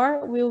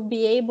before, we'll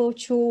be able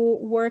to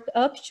work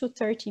up to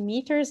 30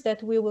 meters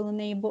that we will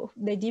enable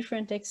the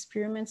different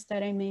experiments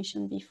that I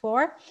mentioned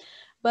before.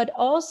 But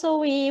also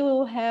we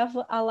will have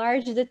a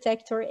large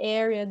detector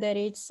area that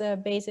is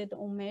based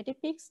on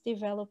Medipix,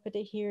 developed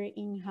here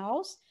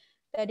in-house,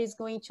 that is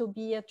going to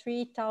be a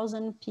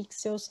 3,000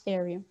 pixels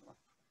area.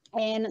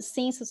 And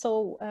since,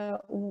 so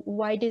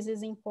why this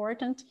is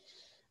important?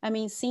 I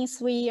mean,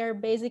 since we are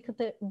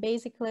basically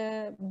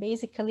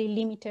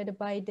limited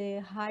by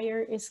the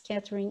higher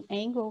scattering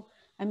angle,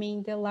 I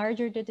mean, the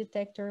larger the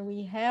detector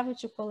we have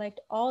to collect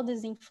all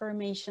this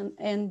information,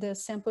 and the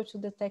sample to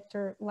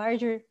detector,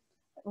 large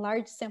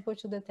sample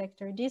to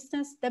detector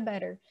distance, the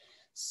better.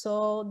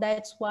 So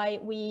that's why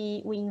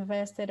we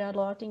invested a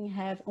lot in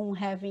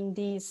having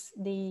these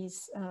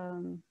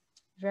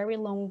very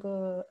long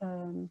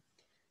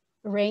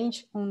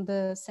range on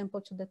the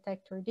sample to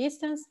detector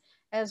distance,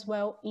 as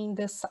well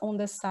on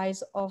the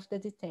size of the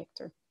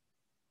detector.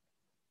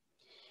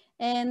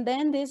 And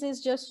then this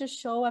is just to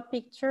show a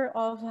picture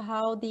of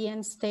how the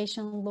end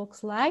station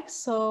looks like.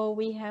 So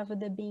we have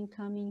the beam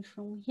coming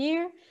from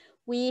here.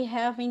 We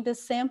have in the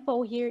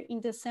sample here,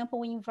 in the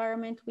sample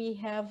environment, we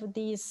have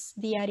the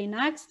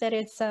LINXS, that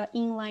it's an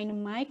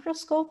inline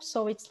microscope.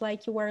 So it's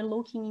like you are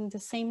looking in the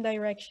same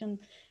direction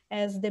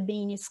as the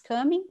beam is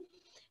coming.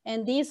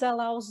 And this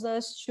allows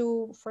us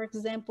to, for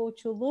example,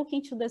 to look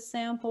into the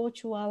sample,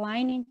 to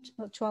align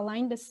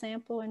the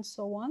sample, and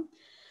so on.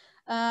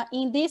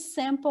 In this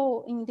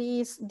sample, in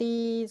this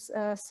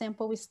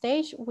sample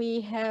stage,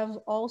 we have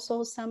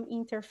also some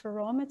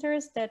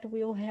interferometers that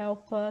will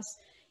help us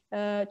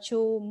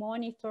to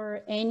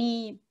monitor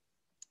any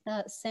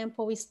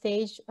sample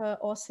stage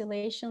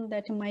oscillation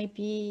that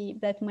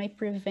might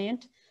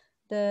prevent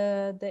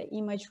the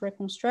image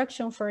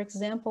reconstruction, for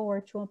example,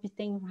 or to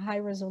obtain high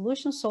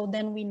resolution. So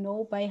then we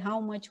know by how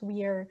much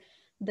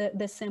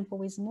the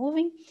sample is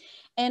moving.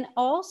 And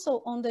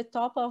also on the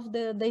top of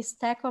the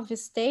stack of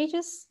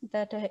stages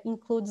that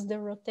includes the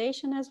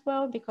rotation as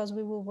well, because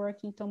we will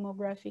work in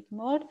tomographic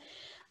mode.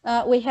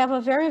 We have a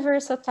very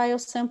versatile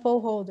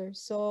sample holder.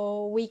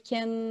 So we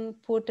can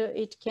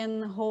it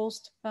can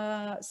host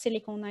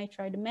silicon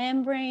nitride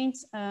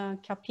membranes,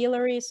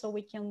 capillaries, so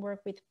we can work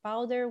with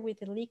powder,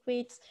 with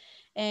liquids,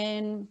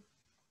 and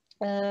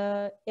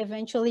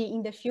eventually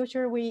in the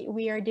future,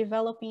 we are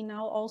developing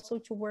now also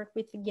to work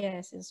with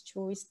gases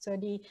to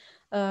study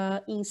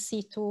in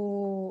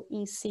situ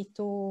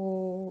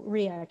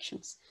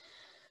reactions.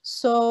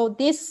 So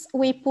this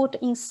we put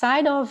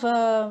inside of,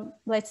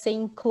 let's say,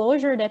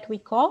 enclosure that we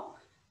call.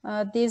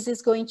 This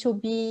is going to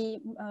be,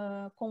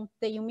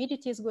 the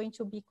humidity is going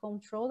to be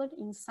controlled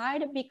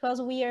inside,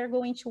 because we are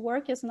going to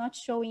work, is not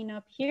showing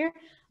up here,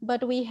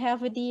 but we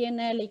have the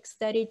LNLS,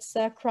 that it's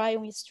a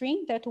cryo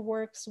stream that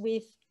works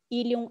with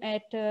helium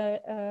at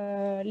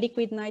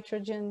liquid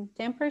nitrogen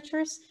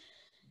temperatures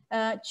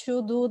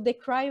to do the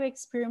cryo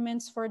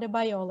experiments for the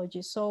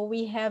biology. So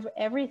we have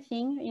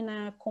everything in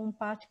a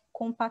compact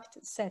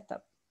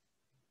setup.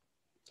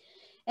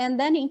 And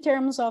then in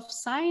terms of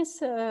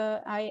science,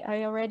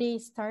 I already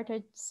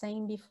started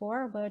saying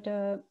before, but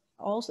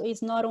also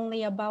it's not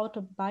only about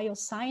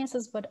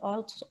biosciences, but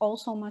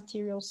also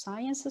material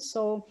sciences.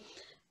 So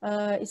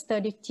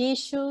study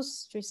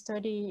tissues, to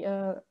study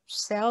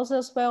cells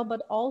as well,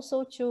 but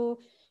also to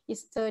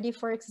study,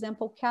 for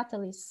example,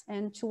 catalysts,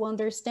 and to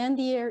understand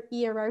the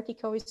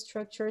hierarchical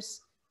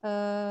structures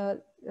of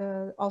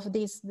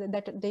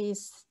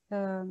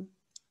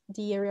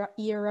the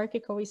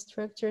hierarchical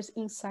structures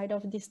inside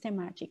of these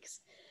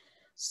thematics.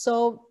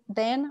 So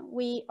then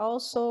we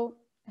also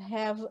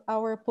have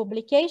our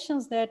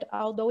publications that,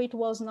 although it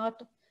was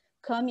not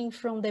coming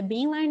from the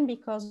beamline,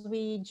 because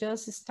we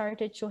just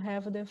started to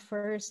have the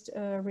first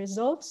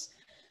results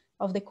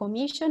of the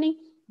commissioning,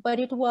 but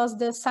it was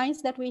the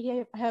science that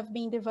we have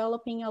been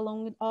developing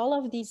along all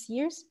of these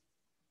years,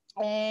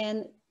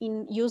 and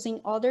in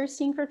using other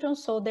synchrotrons.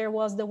 So there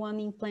was the one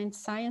in plant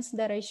science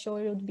that I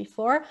showed you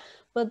before,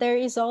 but there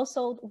is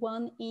also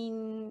one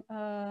in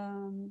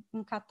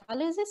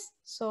catalysis.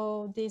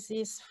 So this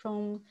is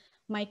from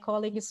my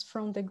colleagues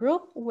from the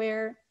group,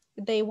 where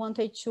they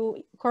wanted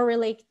to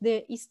correlate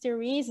the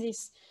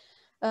hysteresis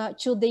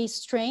to the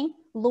strain,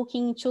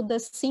 looking to the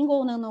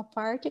single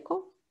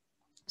nanoparticle.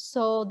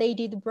 So they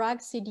did Bragg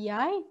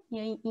CDI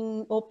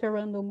in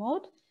operando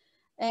mode,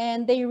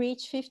 and they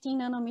reached 15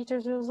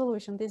 nanometers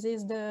resolution. This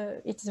is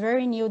it's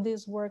very new,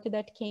 this work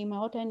that came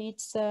out, and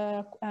it's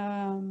a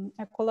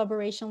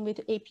collaboration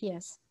with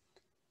APS.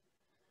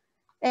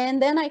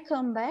 And then I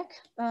come back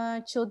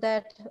to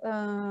that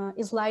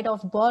slide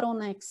of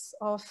bottlenecks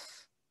of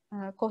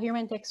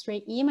coherent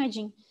X-ray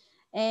imaging.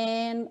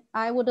 And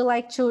I would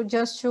like to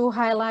just to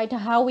highlight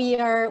how we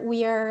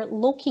are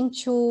looking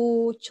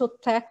to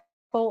tackle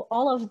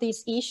all of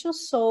these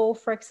issues. So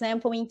for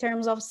example, in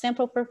terms of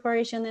sample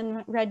preparation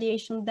and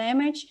radiation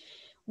damage,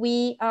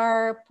 we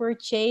are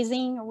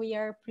preparing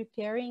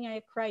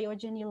a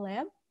cryogeny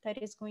lab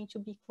that is going to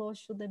be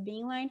close to the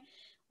beamline,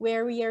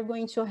 where we are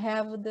going to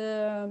have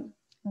the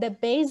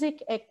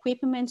basic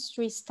equipment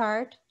to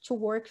start to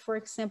work, for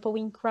example,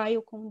 in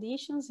cryo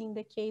conditions, in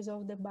the case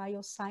of the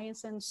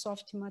bioscience and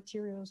soft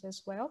materials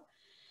as well.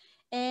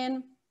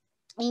 And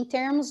in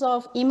terms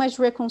of image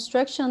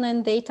reconstruction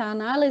and data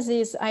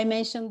analysis, I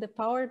mentioned the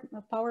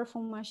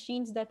powerful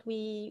machines that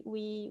we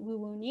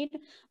will need,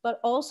 but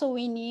also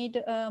we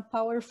need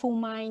powerful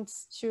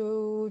minds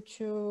to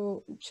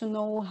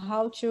know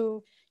how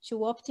to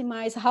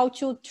optimize, how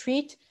to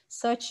treat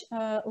such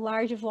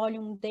large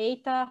volume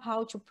data,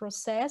 how to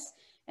process,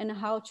 and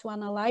how to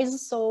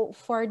analyze. So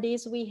for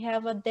this, we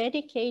have a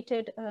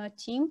dedicated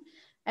team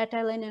at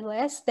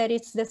LNLS, that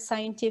is the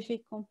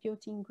scientific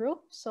computing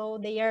group. So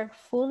they are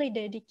fully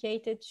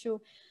dedicated to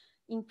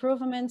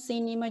improvements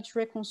in image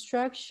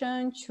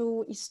reconstruction,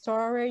 to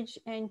storage,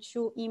 and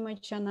to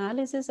image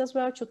analysis as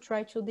well, to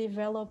try to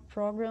develop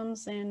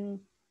programs and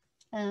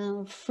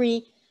our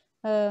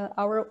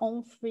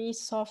own free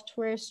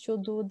softwares to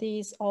do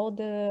this, all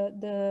the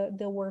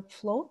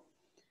workflow.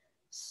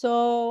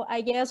 So I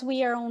guess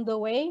we are on the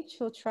way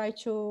to try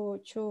to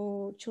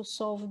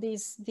solve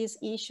these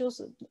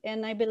issues.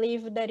 And I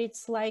believe that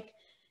it's like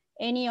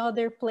any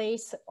other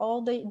place,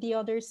 all the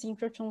other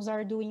synchrotrons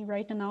are doing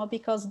right now,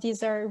 because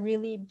these are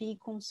really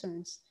big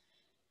concerns.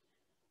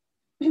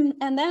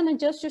 And then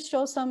just to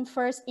show some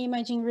first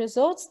imaging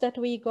results that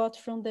we got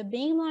from the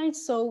beamline.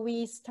 So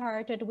we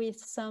started with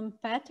some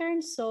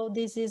patterns. So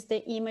this is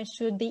the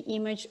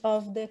image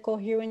of the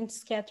coherent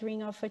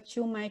scattering of a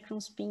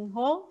 2-micron spin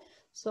hole.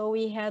 So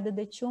we had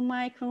the 2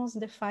 microns,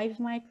 the 5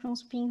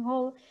 microns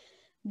pinhole.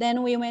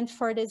 Then we went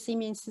for the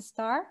Siemens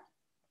star.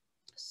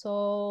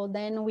 So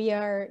then we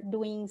are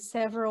doing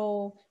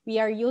we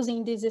are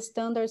using these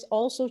standards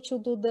also to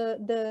do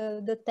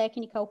the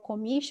technical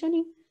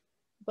commissioning,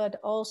 but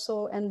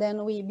also, and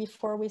then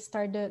before we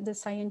start the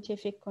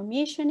scientific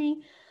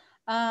commissioning,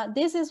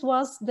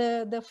 was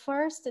the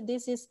first,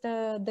 this is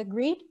the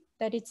grid,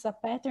 that it's a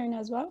pattern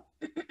as well.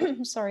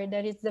 Sorry,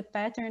 that is the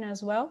pattern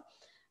as well.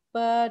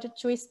 But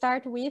to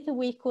start with,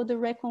 we could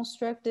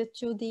reconstruct the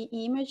 2D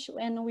image,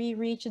 and we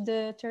reached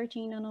the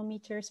 13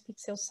 nanometers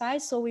pixel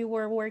size. So we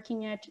were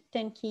working at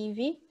 10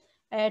 keV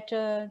at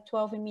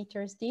 12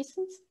 meters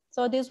distance.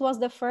 So this was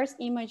the first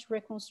image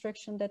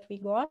reconstruction that we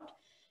got.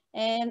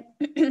 And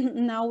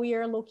now we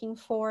are looking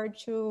forward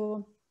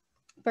to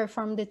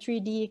perform the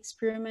 3D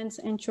experiments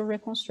and to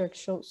reconstruct.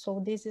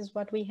 So this is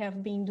what we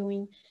have been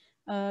doing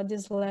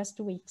these last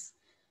weeks.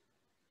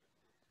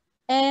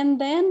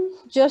 And then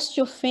just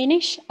to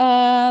finish,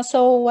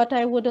 so what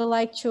I would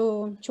like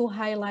to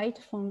highlight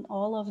from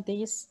all of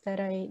this that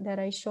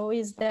I show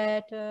is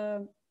that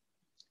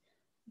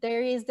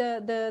there is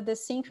the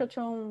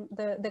synchrotron,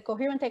 the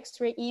coherent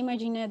X-ray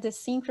imaging, and the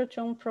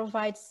synchrotron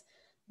provides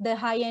the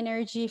high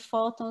energy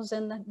photons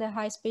and the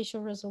high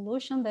spatial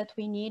resolution that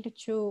we need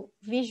to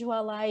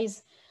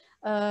visualize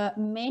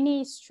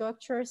many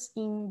structures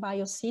in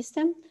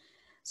biosystem.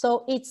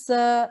 So it's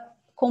a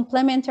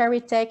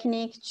complementary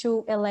technique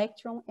to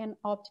electron and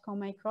optical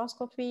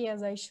microscopy,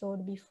 as I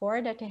showed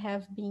before, that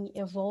have been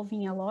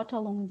evolving a lot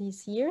along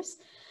these years.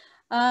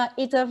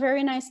 It's a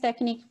very nice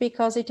technique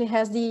because it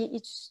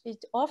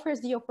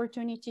offers the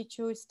opportunity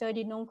to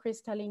study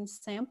non-crystalline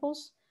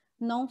samples,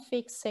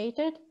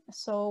 non-fixated,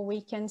 so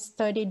we can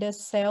study the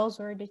cells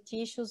or the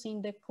tissues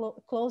in the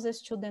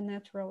closest to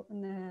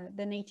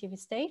the native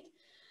state.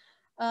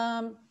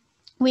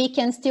 We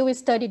can still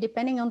study,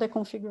 depending on the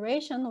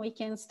configuration, we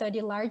can study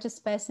large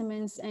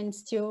specimens and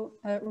still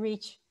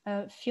reach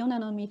a few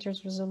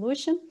nanometers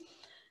resolution.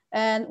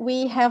 And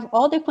we have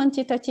all the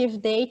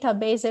quantitative data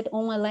based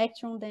on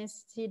electron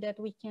density that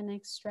we can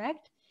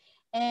extract.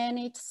 And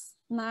it's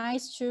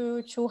nice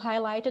to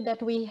highlight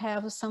that we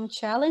have some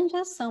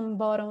challenges, some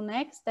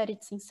bottlenecks, that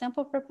it's in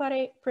sample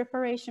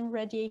preparation,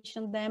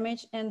 radiation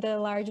damage, and the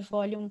large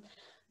volume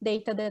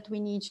data that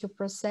we need to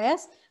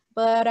process.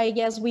 But I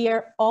guess we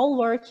are all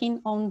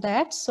working on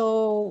that.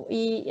 So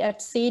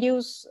at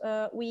Sirius,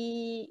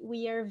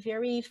 we are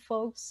very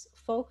focused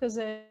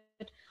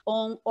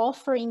on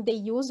offering the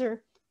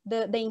user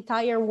the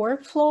entire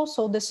workflow,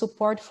 so the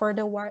support for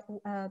the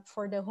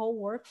whole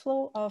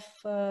workflow of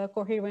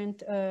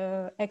coherent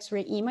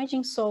X-ray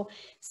imaging. So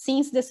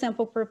since the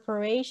sample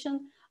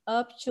preparation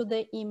up to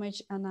the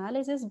image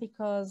analysis,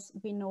 because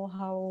we know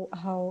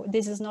how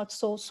this is not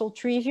so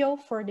trivial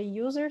for the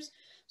users.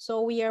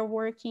 So we are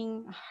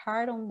working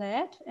hard on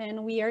that,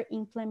 and we are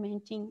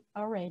implementing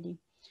already.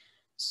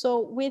 So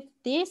with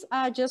this,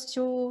 just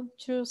to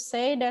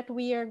say that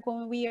we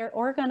are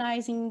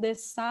organizing the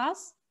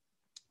SAS,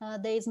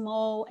 the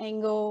small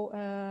angle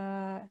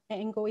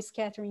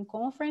scattering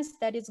conference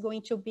that is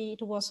going to be,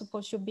 it was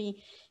supposed to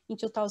be in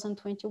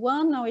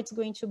 2021. Now it's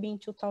going to be in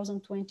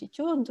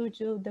 2022 due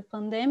to the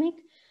pandemic.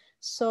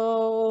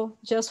 So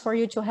just for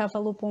you to have a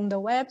look on the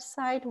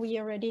website, we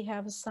already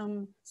have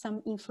some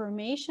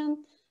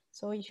information.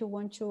 So if you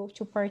want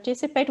to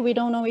participate, we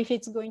don't know if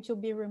it's going to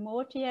be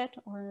remote yet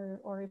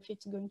or if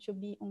it's going to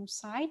be on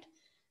site,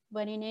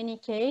 but in any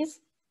case.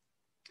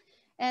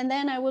 And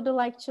then I would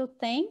like to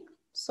thank,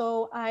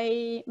 so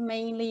I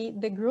mainly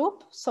the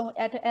group. So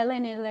at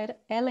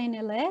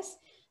LNLS,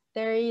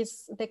 there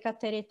is the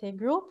Caterete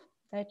group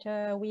that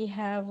we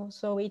have.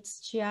 So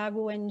it's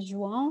Thiago and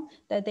João,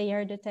 that they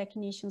are the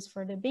technicians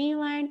for the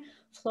beamline.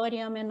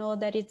 Florian Menot,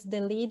 that is the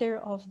leader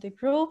of the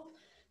group.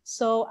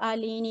 So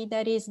Aline,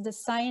 that is the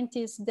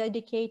scientist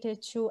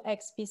dedicated to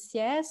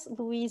XPCS.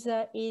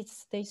 Luisa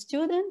is the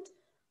student.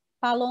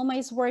 Paloma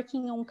is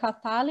working on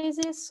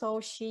catalysis, so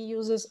she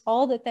uses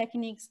all the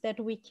techniques that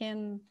we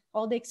can,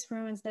 all the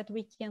experiments that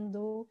we can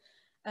do,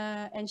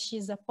 and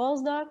she's a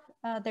postdoc.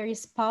 There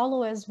is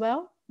Pólo as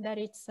well, that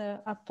it's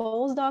a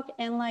postdoc,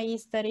 and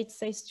Lais, that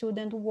it's a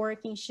student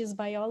working, she's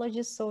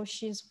biologist, so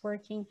she's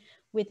working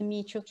with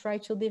me to try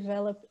to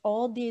develop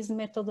all these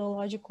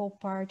methodological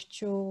part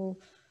to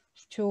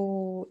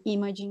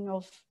imaging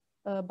of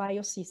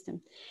biosystem.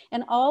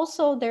 And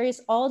also there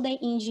is all the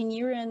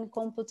engineering and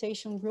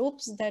computation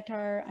groups that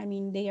are, I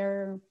mean, they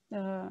are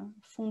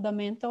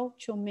fundamental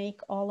to make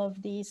all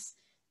of this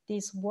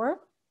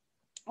work.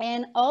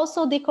 And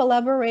also the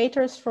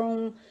collaborators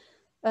from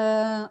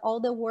all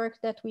the work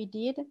that we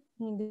did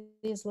in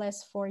these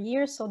last 4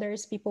 years. So there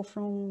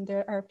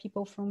are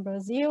people from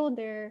Brazil,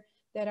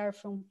 that are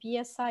from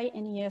PSI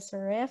and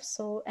ESRF.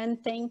 So,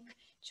 and thank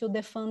to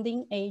the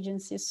funding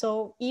agency.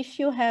 So if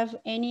you have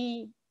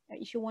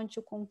if you want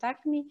to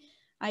contact me,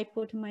 I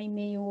put my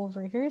mail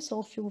over here,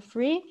 so feel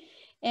free.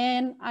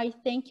 And I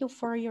thank you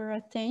for your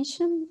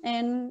attention.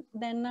 And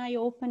then I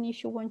open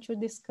if you want to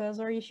discuss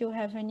or if you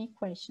have any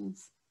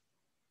questions.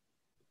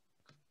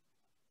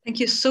 Thank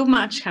you so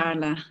much,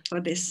 Carla, for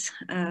this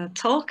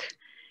talk.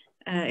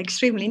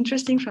 Extremely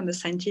interesting from the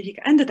scientific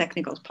and the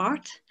technical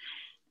part.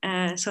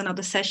 So now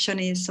the session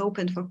is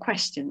open for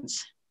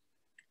questions.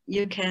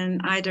 You can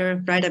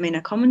either write them in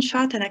a comment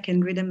chat and I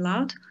can read them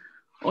loud,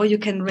 or you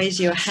can raise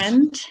your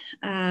hand.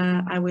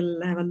 I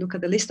will have a look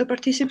at the list of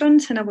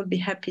participants and I will be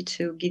happy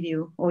to give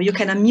you, or you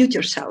can unmute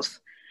yourself.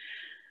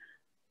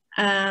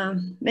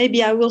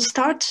 Maybe I will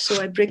start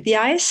so I break the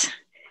ice.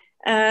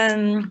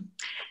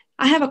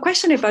 I have a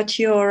question about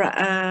your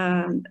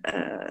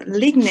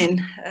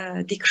lignin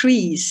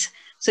decrease.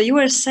 So you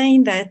were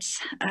saying that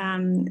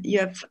you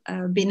have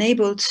been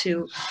able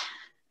to,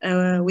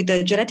 with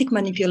the genetic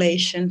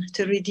manipulation,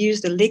 to reduce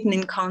the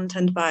lignin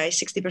content by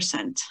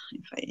 60%.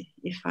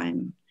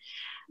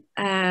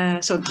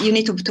 So you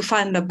need to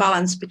find a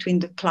balance between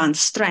the plant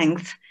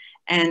strength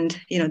and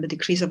the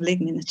decrease of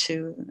lignin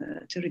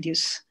to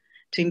reduce,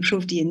 to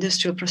improve the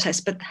industrial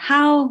process. But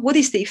what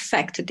is the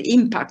effect, the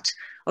impact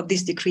of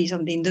this decrease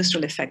on the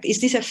industrial effect? Is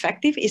this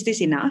effective? Is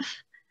this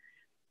enough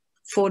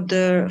for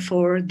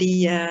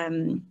the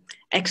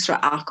extra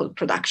alcohol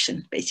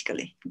production,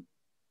 basically?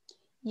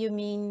 You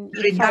mean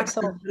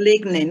reduction of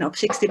lignin of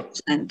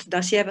 60%?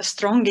 Does he have a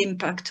strong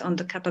impact on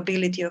the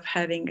capability of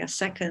having the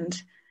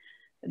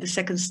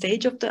second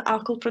stage of the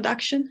alcohol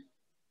production?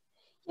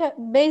 Yeah,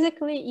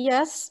 basically,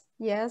 yes.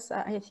 Yes,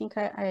 I think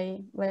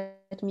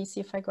let me see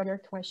if I got your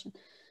question.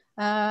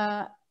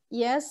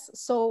 Yes,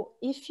 so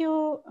if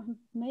you,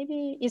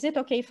 maybe, is it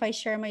okay if I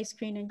share my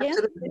screen again?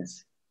 Absolutely,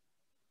 yes.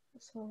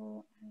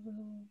 So I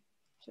will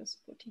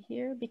just put it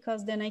here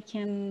because then I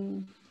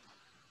can,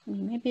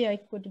 maybe I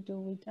could do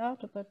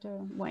without, but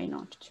why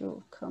not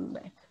to come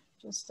back?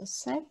 Just a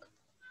sec.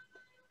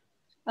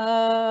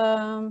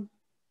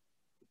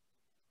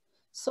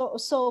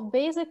 So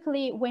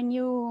basically when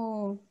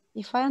you,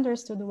 if I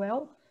understood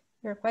well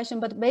your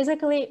question, but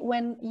basically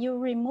when you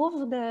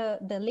remove the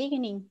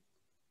lignin,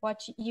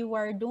 what you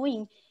are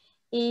doing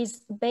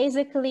is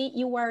basically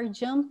you are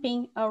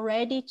jumping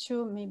already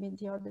to, maybe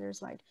the other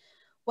slide.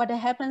 What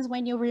happens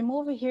when you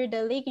remove here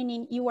the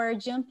lignin, you are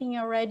jumping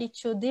already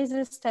to this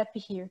step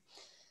here.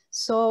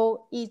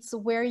 So it's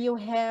where you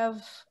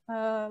have,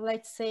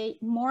 let's say,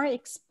 more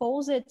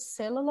exposed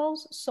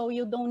cellulose, so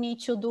you don't need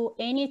to do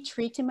any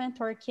treatment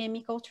or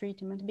chemical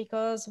treatment,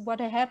 because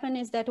what happens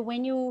is that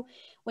when you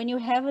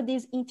have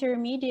this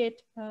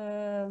intermediate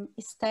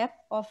step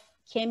of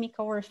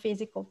chemical or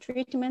physical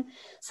treatment,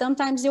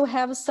 sometimes you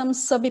have some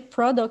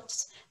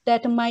subproducts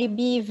that might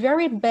be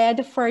very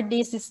bad for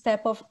this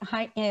step of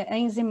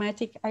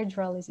enzymatic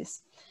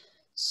hydrolysis.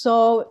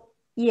 So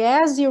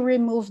yes, you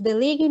remove the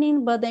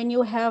lignin, but then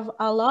you have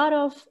a lot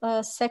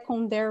of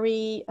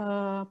secondary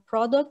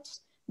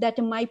products that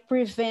might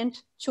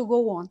prevent to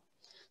go on.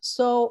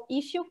 So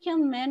if you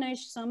can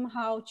manage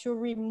somehow to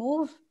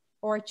remove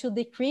or to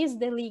decrease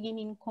the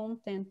lignin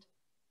content,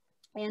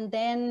 and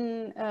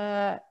then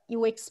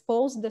you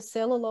expose the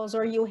cellulose,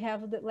 or you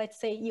have, let's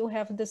say you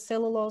have the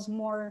cellulose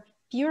more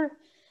pure,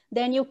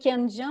 then you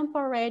can jump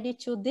already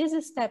to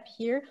this step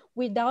here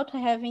without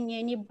having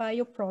any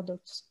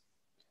bioproducts.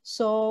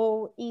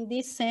 So in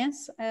this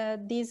sense,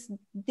 this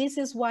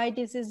is why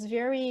this is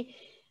very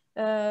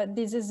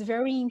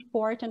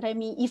important. I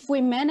mean, if we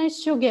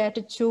manage to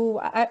get to,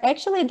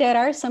 actually there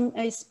are some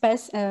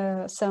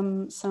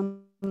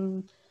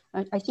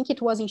I think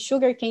it was in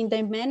sugarcane,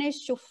 they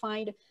managed to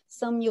find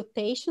some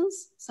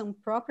mutations, some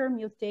proper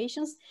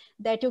mutations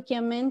that you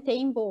can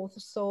maintain both.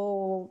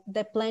 So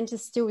the plant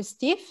is still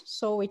stiff,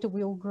 so it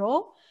will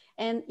grow,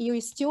 and you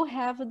still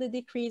have the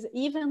decrease,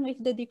 even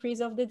with the decrease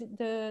of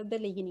the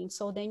lignin.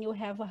 So then you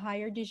have a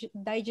higher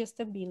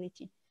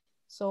digestibility.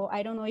 So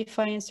I don't know if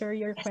I answer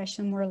your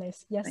question more or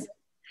less. Yes.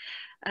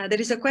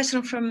 There is a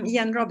question from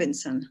Ian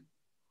Robinson.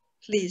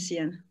 Please,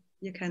 Ian,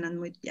 you can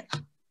unmute. Yeah.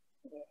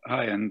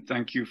 Hi, and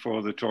thank you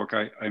for the talk.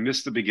 I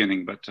missed the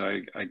beginning, but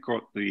I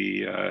got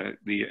the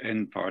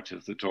end part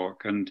of the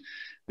talk, and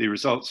the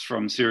results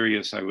from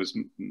Sirius I was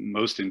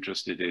most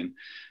interested in.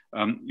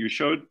 You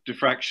showed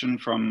diffraction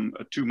from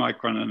a 2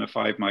 micron and a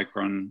 5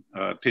 micron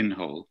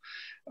pinhole,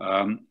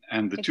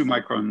 and the 2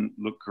 micron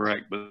looked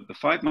correct, but the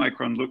 5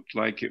 micron looked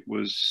like it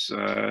was,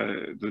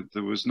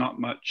 there was not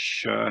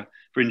much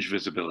fringe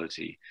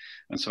visibility.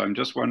 And so I'm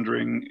just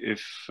wondering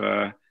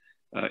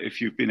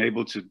if you've been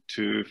able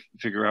to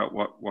figure out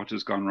what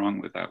has gone wrong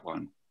with that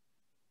one.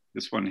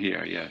 This one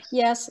here, yes.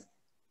 Yes,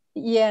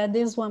 yeah,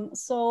 this one.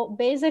 So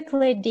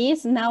basically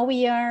this, now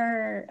we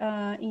are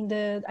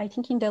I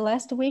think in the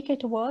last week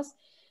it was,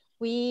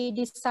 we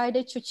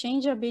decided to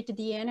change a bit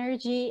the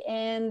energy,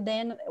 and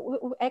then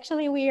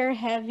actually we are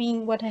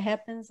having, what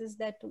happens is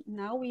that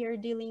now we are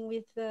dealing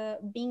with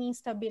beam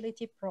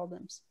instability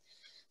problems.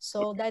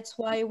 So that's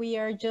why we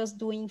are just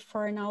doing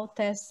for now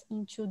tests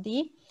in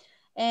 2D.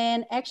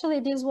 And actually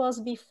this was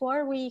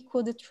before we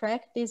could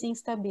track these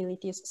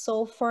instabilities.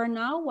 So for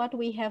now, what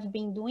we have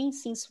been doing,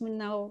 since we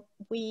know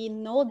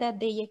that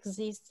they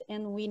exist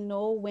and we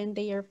know when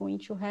they are going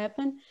to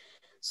happen.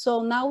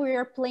 So now we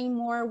are playing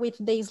more with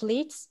the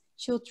slits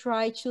to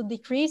try to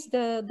decrease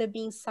the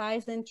beam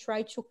size and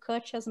try to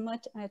cut as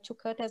much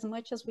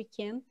as we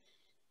can,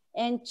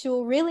 and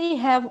to really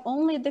have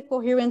only the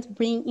coherent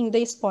beam in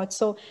the spot.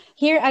 So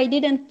here I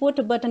didn't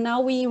put, but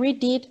now we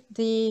redid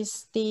the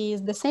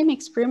same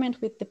experiment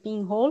with the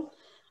pinhole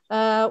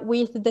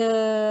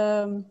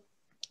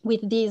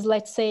with this,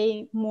 let's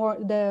say,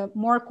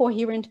 more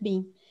coherent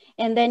beam.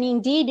 And then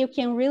indeed, you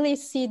can really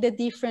see the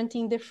difference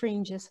in the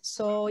fringes.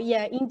 So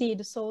yeah,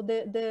 indeed. So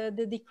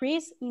the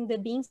decrease in the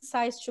beam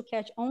size to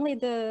catch only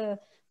the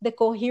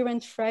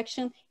coherent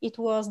fraction, it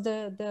was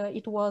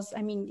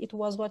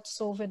what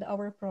solved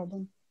our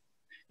problem.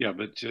 Yeah,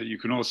 but you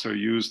can also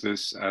use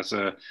this as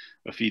a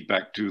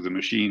feedback to the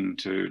machine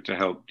to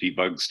help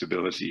debug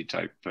stability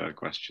type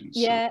questions.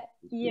 Yeah, so,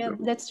 yeah,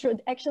 that's true.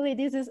 Actually,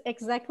 this is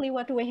exactly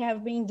what we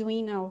have been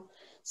doing now.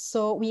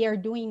 So we are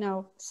doing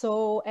now.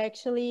 So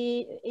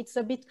actually, it's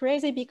a bit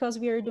crazy because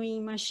we are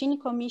doing machine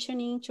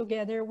commissioning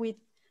together with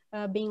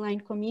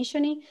beamline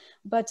commissioning.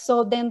 But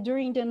so then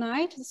during the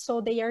night,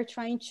 so they are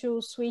trying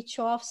to switch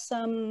off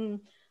some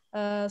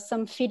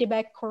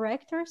feedback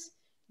correctors,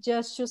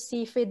 just to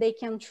see if they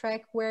can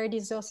track where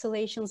these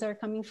oscillations are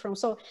coming from.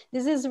 So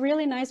this is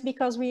really nice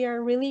because we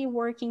are really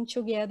working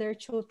together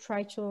to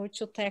try to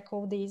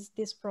tackle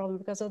this problem,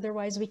 because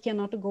otherwise we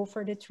cannot go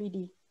for the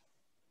 3D.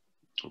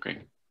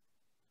 Okay.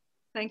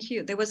 Thank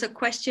you. There was a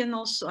question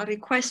also, a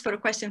request for a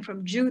question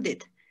from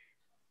Judith.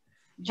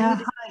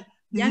 Judith. Hi,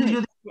 this is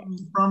Judith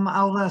from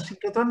our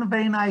Synchrotron.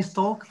 Very nice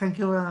talk. Thank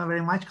you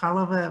very much,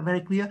 Carla.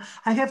 Very clear.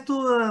 I have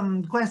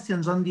two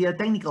questions on the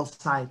technical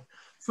side.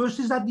 First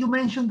is that you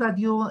mentioned that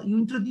you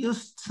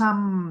introduced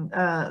some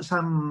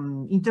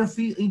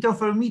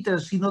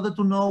interferometers in order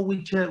to know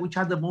which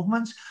are the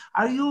movements.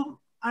 Are you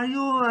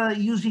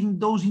using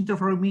those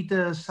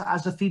interferometers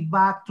as a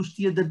feedback to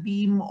steer the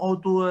beam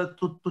or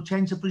to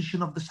change the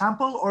position of the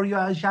sample, or you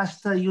are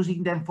just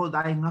using them for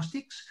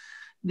diagnostics?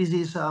 This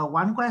is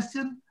one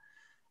question.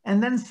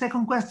 And then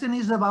second question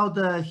is about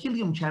the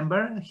helium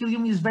chamber.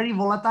 Helium is very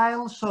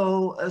volatile,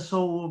 so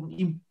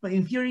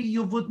in theory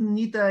you would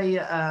need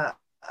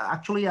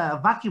actually a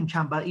vacuum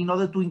chamber in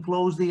order to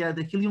enclose the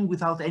helium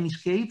without any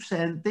escapes.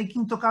 And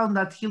taking into account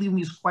that helium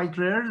is quite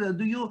rare,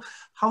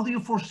 how do you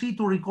foresee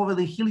to recover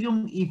the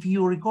helium if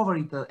you recover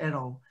it at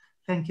all?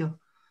 Thank you.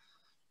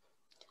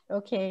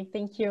 Okay,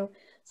 thank you.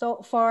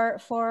 So for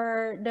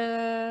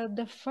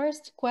the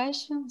first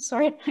question,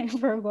 sorry, I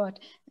forgot.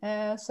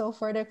 So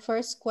for the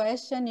first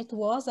question, it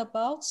was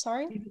about,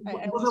 sorry?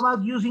 It was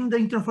about using the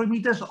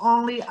interferometers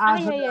only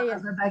as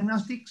a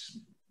diagnostics.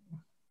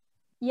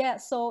 Yeah,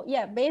 so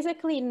yeah,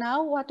 basically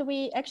now what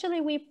we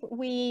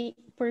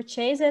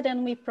purchased it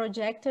and we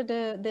projected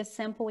the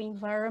sample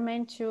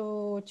environment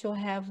to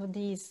have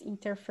this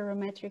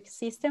interferometric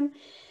system.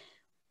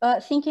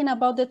 Thinking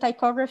about the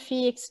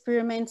ptychography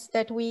experiments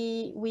that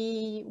we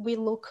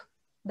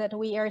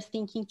are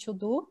thinking to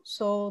do,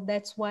 so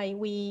that's why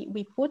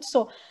we put.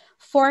 So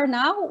for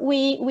now,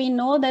 we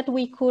know that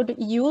we could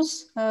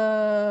use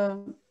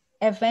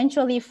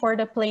eventually for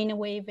the plane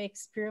wave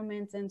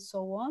experiments and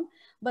so on,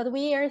 but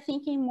we are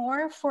thinking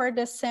more for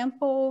the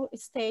sample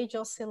stage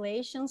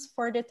oscillations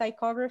for the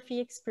ptychography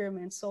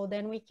experiments. So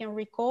then we can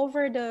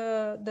recover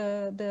the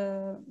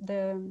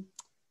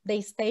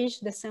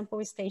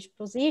sample stage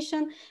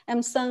position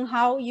and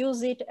somehow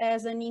use it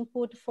as an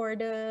input for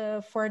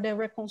the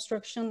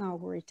reconstruction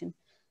algorithm.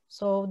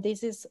 So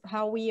this is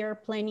how we are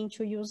planning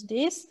to use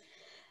this.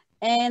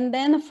 And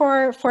then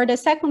for the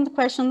second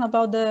question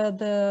about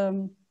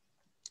the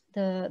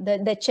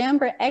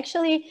chamber,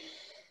 actually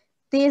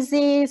this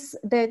is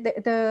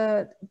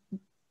the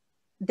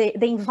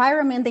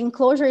environment, the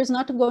enclosure is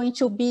not going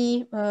to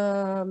be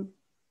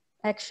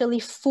actually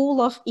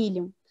full of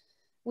helium.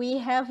 We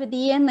have the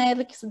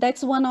LNLS.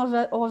 That's one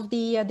of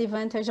the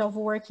advantage of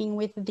working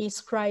with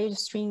this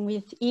cryostream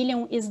with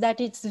helium, is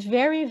that it's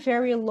very,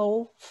 very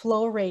low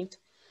flow rate.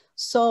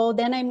 So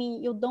then, I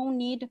mean, you don't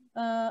need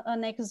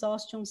an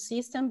exhaustion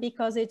system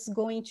because it's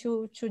going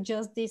to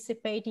just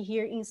dissipate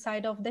here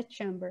inside of the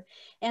chamber.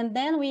 And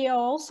then we are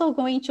also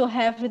going to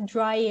have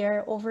dry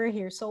air over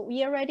here. So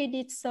we already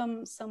did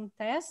some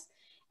tests.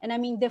 And I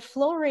mean, the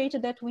flow rate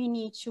that we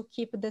need to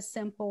keep the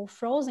sample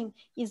frozen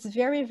is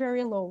very,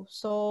 very low.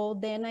 So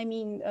then, I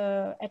mean,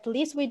 at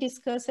least we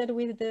discussed it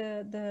with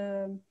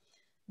the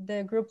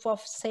group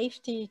of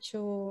safety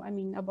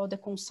about the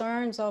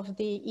concerns of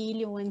the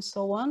helium and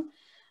so on.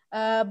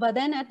 But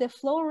then at the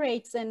flow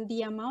rates and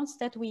the amounts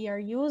that we are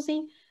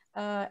using,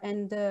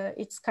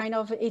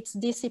 it's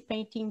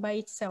dissipating by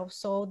itself.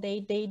 So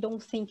they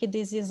don't think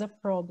this is a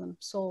problem.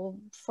 So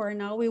for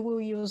now we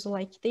will use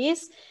like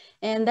this.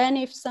 And then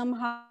if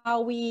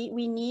somehow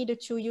we need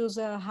to use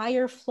a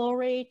higher flow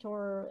rate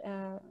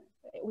or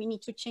we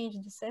need to change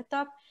the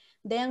setup,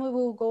 then we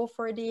will go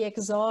for the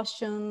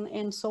exhaustion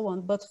and so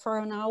on. But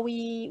for now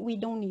we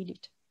don't need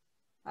it.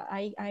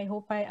 I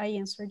hope I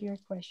answered your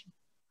question.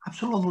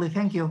 Absolutely,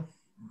 thank you.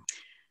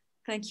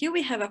 Thank you.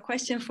 We have a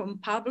question from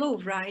Pablo,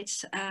 who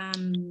writes,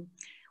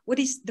 what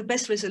is the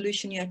best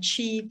resolution you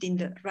achieved in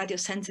the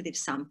radiosensitive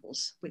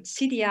samples with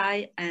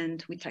CDI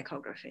and with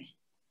ptychography?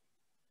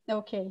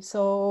 Okay,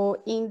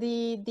 so in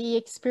the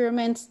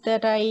experiments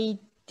that I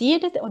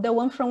did, the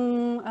one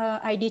from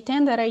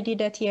ID10 that I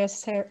did at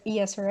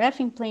ESRF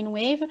in plane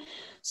wave,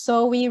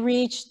 so we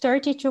reached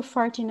 30 to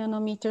 40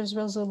 nanometers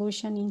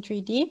resolution in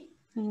 3D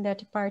in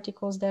that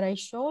particles that I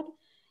showed.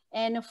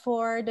 And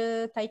for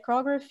the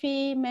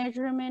ptychography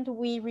measurement,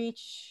 we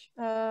reached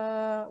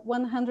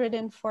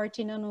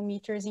 140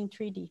 nanometers in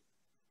 3D.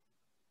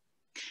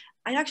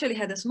 I actually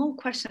had a small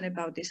question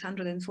about this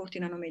 140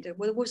 nanometer.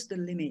 What was the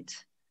limit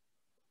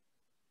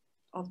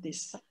of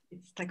this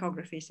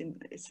ptychography?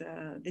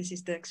 This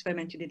is the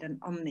experiment you did on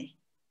Omni.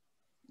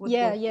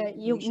 Yeah,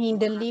 you mean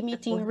the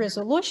limiting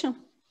resolution?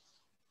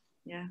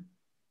 Yeah.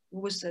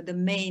 What was the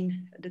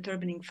main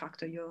determining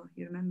factor you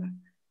remember?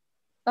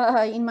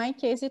 In my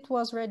case, it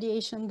was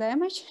radiation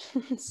damage.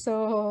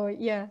 So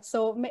yeah,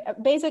 so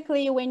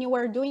basically when you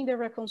are doing the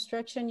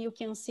reconstruction, you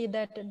can see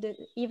that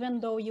even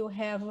though you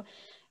have,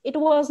 it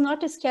was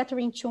not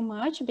scattering too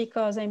much,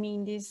 because I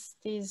mean, these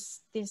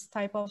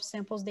type of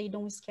samples, they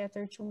don't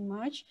scatter too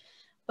much,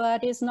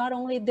 but it's not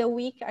only the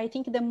weak, I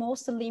think the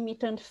most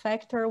limiting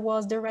factor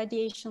was the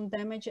radiation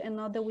damage and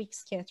not the weak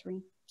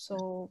scattering.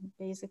 So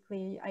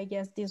basically, I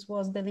guess this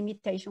was the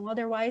limitation.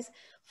 Otherwise,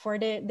 for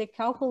the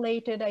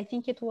calculated, I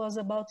think it was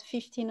about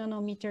 50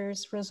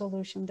 nanometers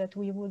resolution that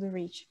we would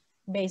reach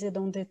based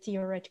on the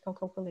theoretical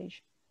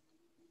calculation.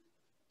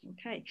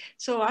 Okay,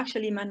 so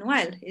actually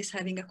Manuel is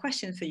having a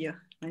question for you,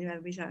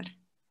 Manuel Wizard.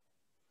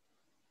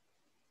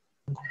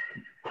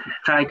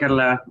 Hi,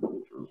 Carla.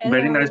 Hello.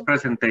 Very nice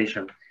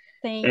presentation.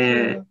 Thank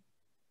you.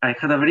 I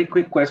had a very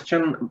quick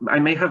question. I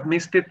may have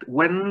missed it.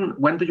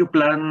 When do you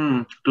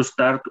plan to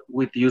start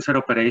with user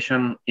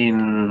operation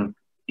in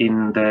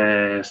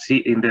the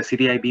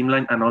CDI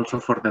beamline and also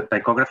for the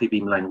ptychography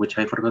beamline, which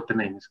I forgot the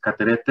names,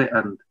 Caterete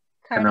and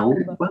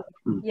Canauba?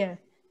 Yeah,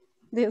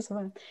 this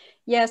one.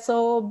 Yeah,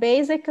 so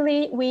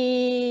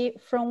basically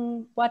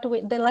from what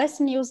the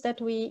last news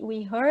that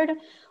we heard,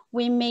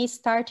 we may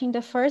start in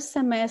the first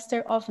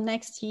semester of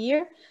next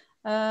year.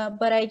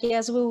 But I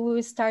guess we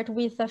will start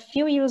with a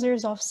few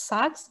users of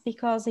SACs,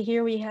 because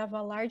here we have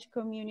a large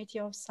community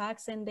of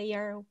SACs and they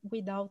are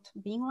without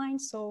beamline.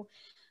 So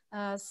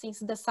since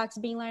the SACs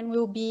beamline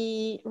will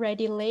be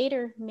ready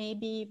later,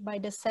 maybe by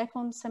the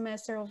second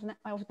semester of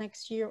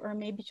next year, or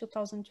maybe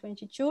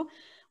 2022,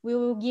 we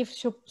will give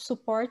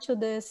support to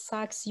the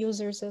SACs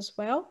users as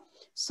well.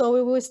 So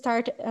we will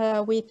start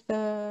with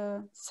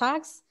the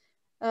SACs.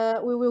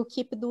 We will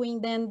keep doing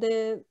then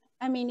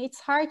I mean, it's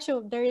hard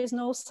there is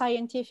no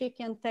scientific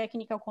and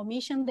technical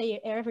commission,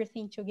 they are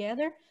everything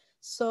together.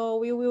 So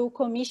we will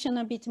commission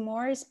a bit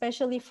more,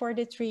 especially for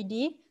the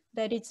 3D,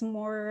 that it's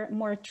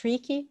more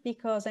tricky,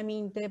 because I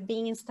mean, the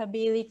beam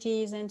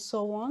instabilities and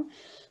so on.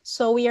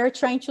 So we are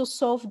trying to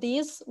solve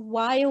this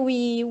while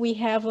we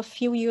have a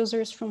few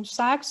users from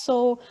SAC.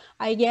 So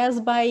I guess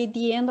by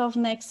the end of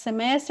next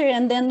semester,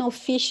 and then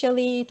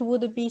officially it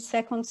would be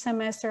second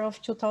semester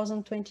of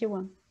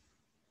 2021.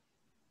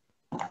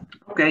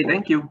 Okay,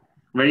 thank you.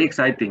 Very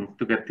exciting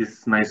to get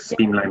this nice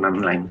beamline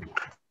online.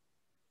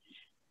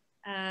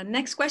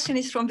 Next question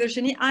is from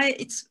Virginie.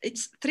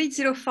 It's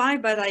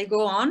 3:05, but I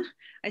go on.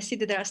 I see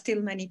that there are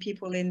still many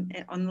people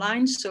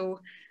online,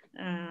 so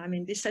I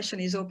mean, this session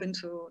is open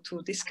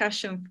to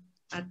discussion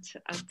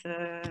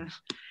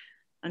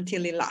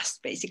until it lasts,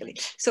 basically.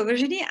 So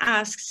Virginie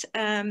asks,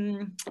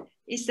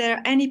 is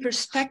there any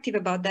perspective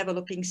about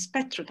developing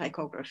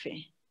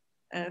spectroptychography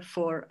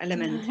for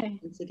element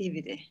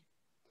sensitivity?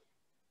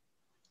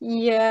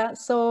 Yeah,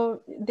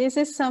 so this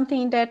is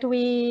something that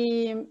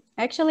we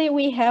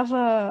have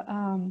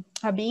a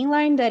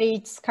beamline that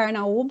is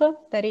Carnaúba,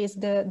 that is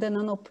the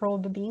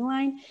nanoprobe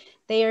beamline.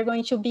 They are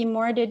going to be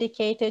more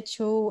dedicated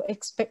to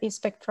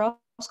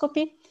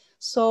spectroscopy.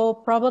 So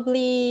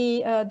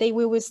probably they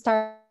will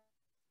start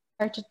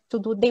to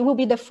do, they will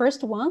be the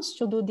first ones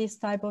to do this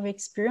type of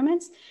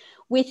experiments.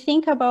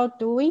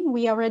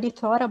 We already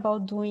thought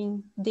about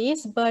doing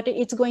this, but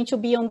it's going to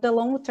be on the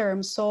long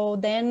term. So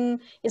then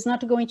it's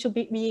not going to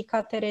be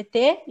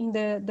Caterete in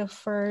the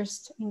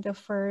first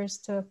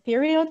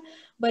period,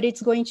 but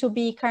it's going to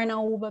be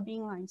Carnaúba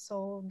beamline.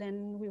 So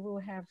then we will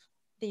have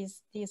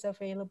these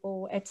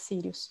available at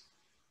Sirius.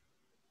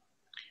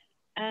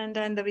 And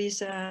then there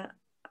is a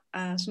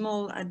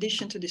small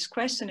addition to this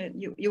question.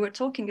 You were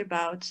talking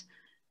about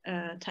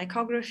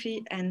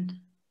ptychography and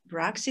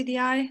Bragg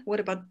CDI.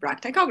 What about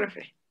Bragg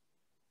ptychography?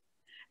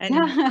 And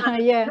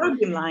yeah,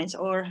 lines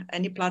or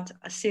any plot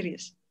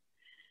series?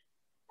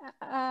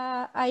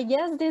 I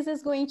guess this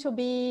is going to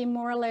be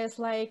more or less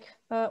like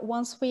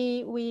once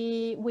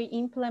we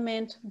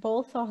implement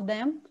both of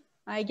them.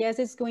 I guess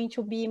it's going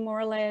to be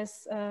more or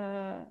less.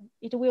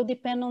 It will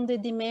depend on the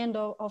demand,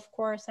 of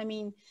course. I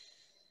mean,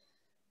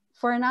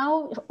 for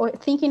now,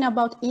 thinking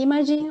about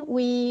imaging,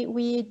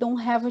 we don't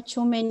have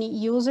too many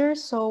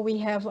users. So we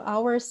have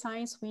our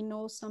science, we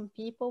know some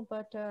people,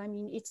 but I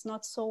mean, it's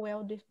not so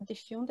well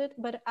diffused.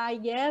 But I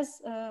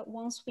guess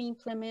once we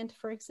implement,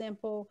 for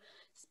example,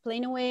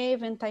 plane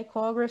wave and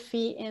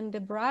ptychography and the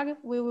Bragg,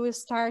 we will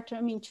start,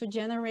 to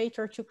generate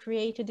or to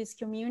create this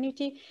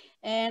community.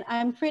 And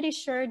I'm pretty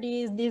sure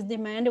this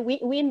demand,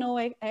 we know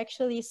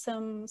actually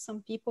some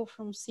people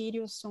from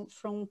Sirius,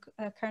 from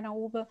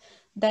Carnaúba,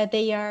 that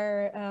they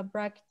are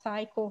Bragg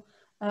Tycho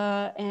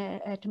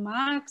at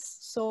max.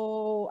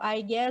 So I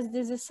guess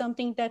this is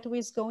something that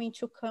is going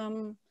to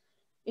come.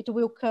 It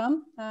will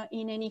come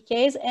in any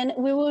case, and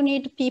we will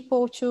need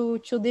people to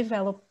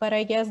develop. But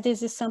I guess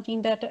this is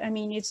something that,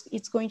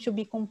 it's going to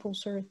be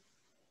compulsory.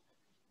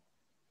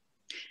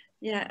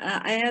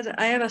 Yeah,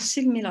 I have a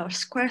similar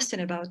question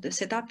about the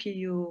setup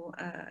you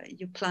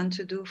plan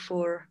to do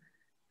for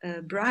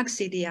Bragg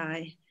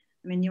CDI.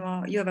 I mean, you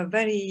have a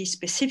very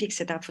specific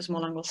setup for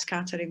small angle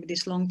scattering with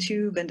this long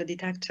tube and the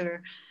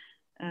detector.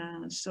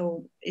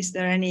 So is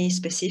there any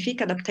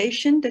specific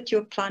adaptation that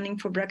you're planning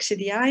for Bragg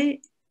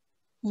CDI?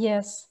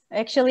 Yes,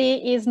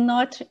 actually is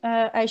not,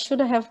 I should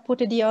have put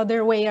it the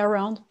other way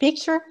around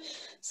picture.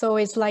 So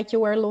it's like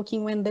you are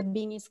looking when the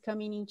beam is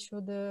coming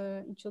into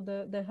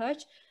the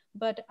hutch,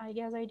 but I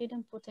guess I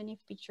didn't put any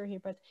picture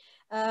here, but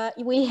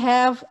we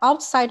have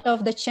outside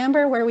of the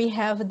chamber where we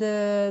have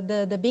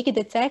the big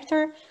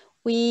detector,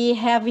 we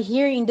have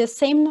here in the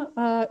same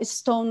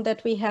stone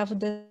that we have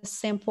the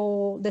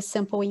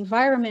sample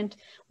environment,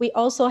 we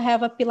also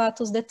have a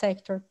Pilatus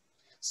detector.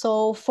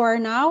 So for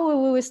now, we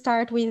will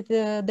start with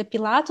the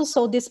Pilatus.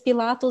 So this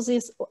Pilatus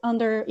is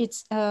under,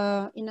 it's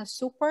in a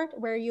support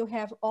where you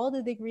have all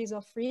the degrees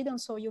of freedom.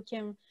 So you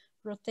can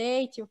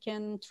rotate, you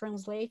can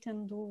translate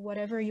and do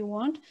whatever you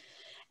want.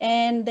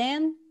 And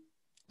then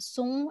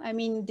soon,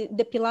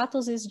 the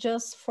Pilatus is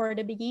just for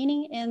the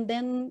beginning. And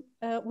then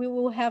we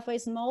will have a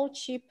small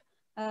chip,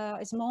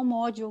 a small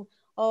module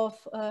of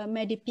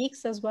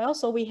Medipix as well.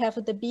 So we have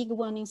the big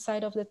one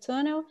inside of the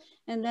tunnel.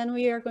 And then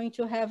we are going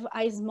to have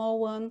a small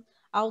one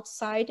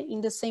outside in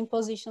the same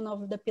position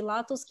of the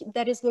Pilatus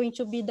that is going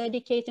to be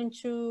dedicated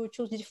to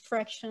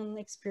diffraction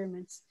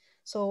experiments.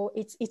 So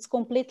it's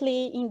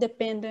completely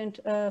independent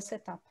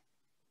setup.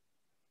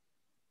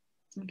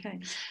 Okay.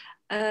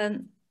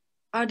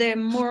 Are there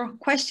more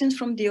questions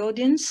from the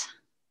audience?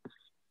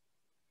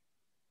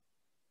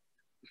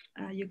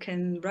 You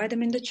can write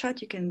them in the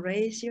chat. You can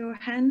raise your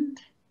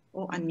hand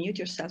or unmute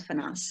yourself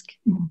and ask.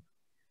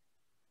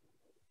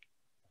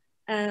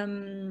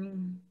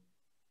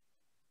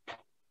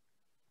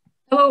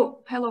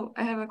 Hello,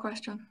 I have a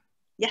question.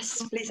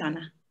 Yes, please,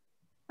 Anna.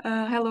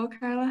 Hello,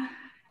 Carla.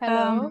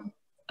 Hello.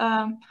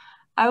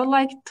 I would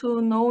like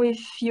to know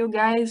if you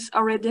guys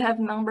already have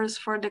numbers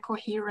for the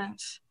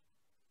coherence.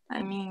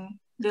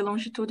 The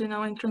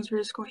longitudinal and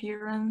transverse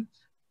coherence.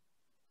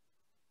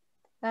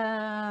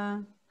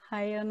 Hi,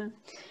 Anna.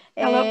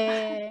 Hello.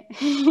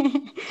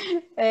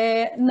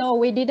 No,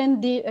 we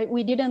didn't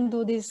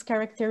do this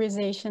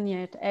characterization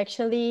yet.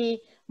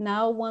 Actually,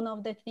 now one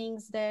of the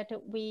things that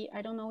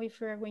I don't know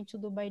if we're going to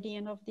do by the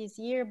end of this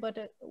year,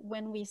 but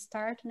when we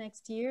start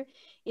next year,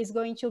 is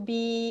going to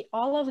be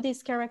all of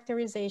these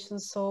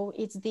characterizations. So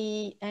it's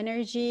the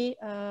energy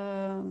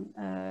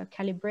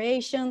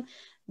calibration,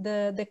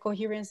 the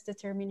coherence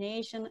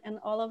determination, and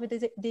all of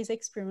these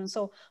experiments.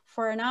 So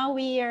for now,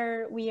 we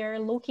are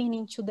looking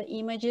into the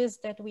images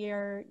that we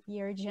are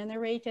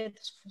generated,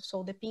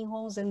 so the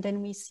pinholes, and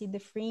then we see the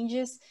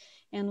fringes,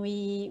 and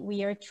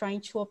we are trying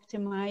to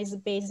optimize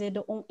based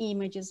on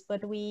images,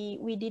 but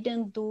we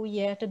didn't do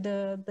yet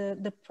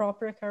the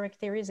proper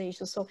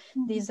characterization. So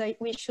this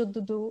we should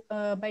do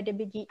by the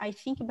beginning. I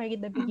think by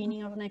the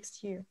beginning of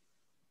next year.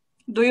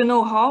 Do you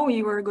know how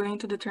you are going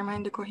to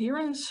determine the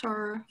coherence,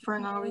 or for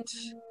now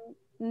it's?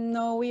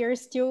 No, we are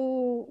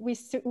still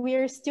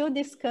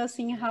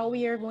discussing how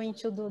we are going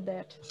to do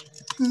that.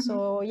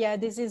 So yeah,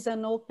 this is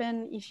an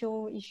open. If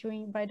you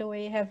by the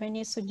way have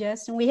any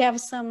suggestion, we have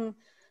some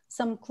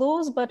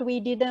clues, but we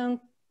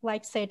didn't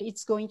like said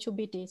it's going to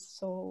be this.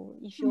 So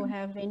if you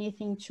have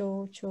anything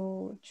to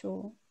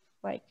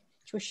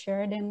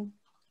share, then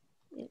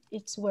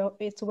it's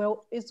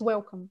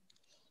welcome.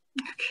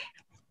 Okay.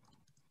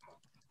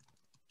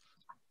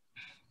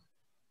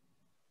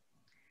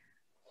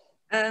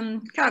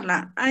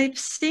 Carla, I've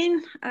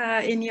seen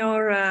in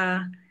your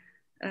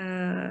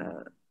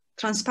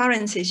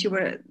transparencies,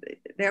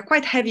 they are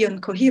quite heavy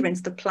on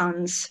coherence, the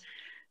plans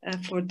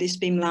for this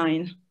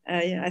beamline.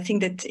 I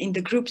think that in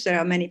the groups there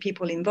are many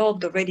people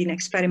involved already in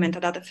experiment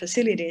at other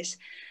facilities.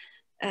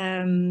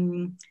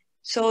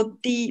 So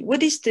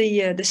what is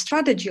the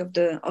strategy of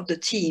the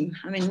team?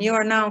 I mean, you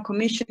are now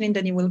commissioning,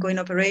 then you will go in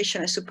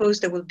operation. I suppose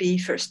there will be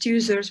first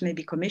users,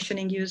 maybe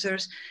commissioning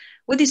users.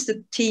 What is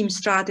the team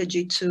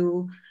strategy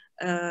to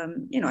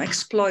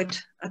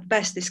exploit at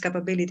best these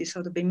capabilities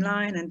of the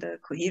beamline and the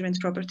coherence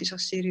properties of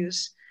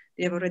Sirius?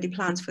 Do you have already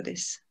plans for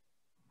this?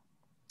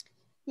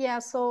 Yeah,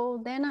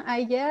 so then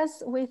I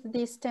guess with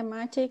this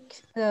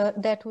thematic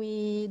that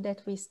we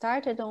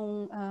started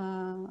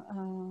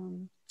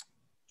on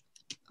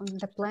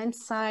the plant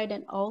side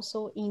and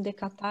also in the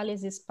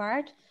catalysis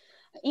part,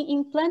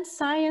 in plant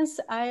science,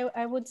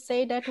 I would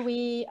say that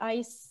we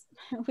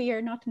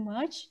are not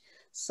much.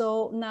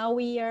 So now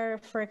we are,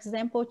 for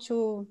example,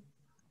 to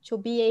to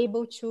be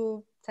able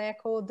to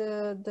tackle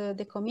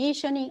the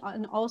commissioning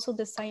and also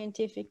the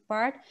scientific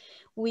part,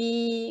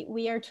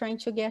 we are trying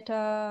to get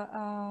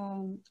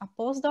a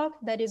postdoc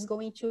that is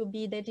going to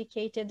be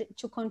dedicated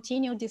to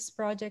continue this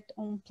project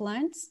on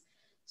plants.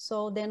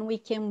 So then we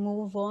can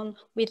move on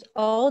with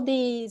all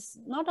these,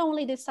 not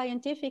only the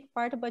scientific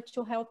part, but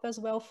to help as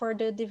well for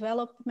the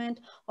development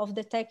of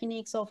the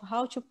techniques of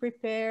how to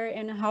prepare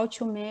and how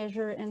to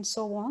measure and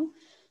so on.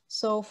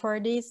 So for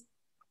this,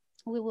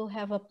 we will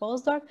have a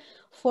postdoc.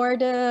 For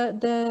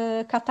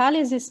the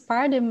catalysis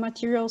part, the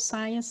material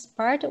science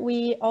part,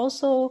 we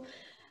also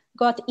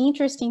got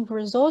interesting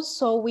results.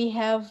 So we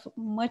have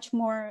much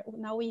more,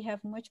 now we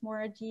have much more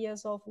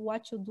ideas of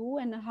what to do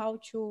and how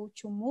to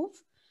move.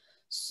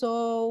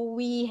 So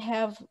we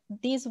have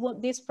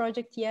this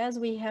project, yes,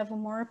 we have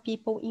more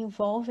people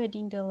involved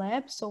in the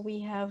lab. So we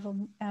have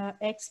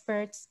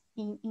experts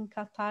in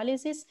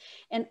catalysis,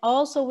 and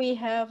also we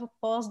have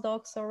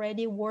postdocs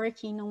already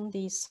working on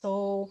this.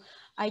 So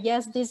I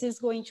guess this is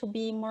going to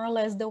be more or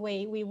less the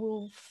way we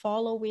will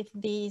follow with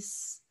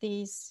these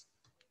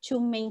two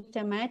main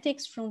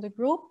thematics from the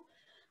group.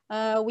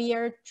 We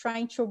are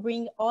trying to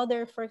bring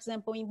other, for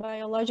example, in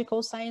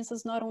biological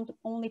sciences, not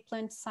only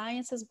plant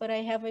sciences, but I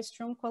have a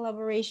strong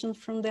collaboration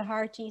from the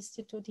Heart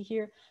Institute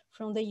here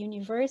from the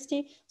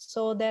university.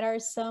 So there are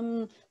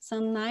some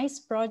nice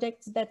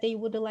projects that they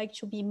would like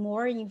to be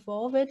more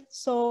involved.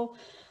 So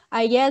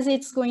I guess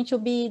it's going to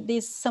be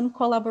some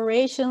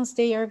collaborations.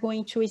 They are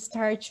going to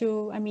start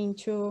to,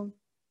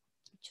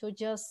 to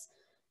just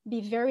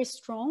be very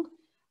strong.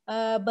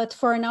 But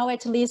for now,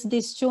 at least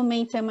these two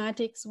main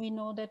thematics we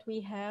know that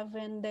we have,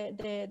 and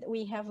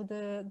we have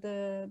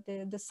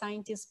the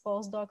scientists,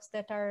 postdocs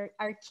that are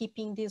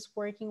keeping this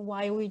working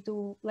while we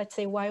do, let's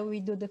say, while we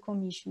do the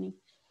commissioning.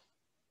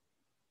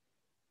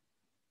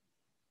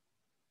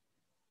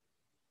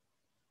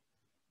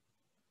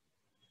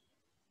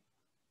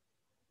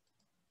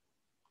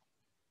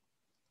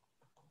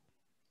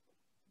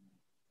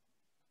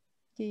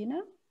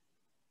 Dina?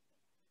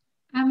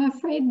 I'm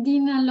afraid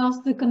Dina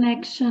lost the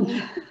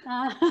connection.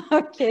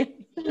 Okay.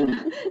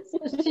 So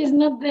she's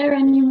not there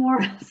anymore,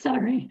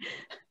 sorry.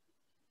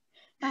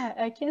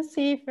 I can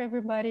see if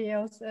everybody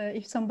else,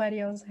 if somebody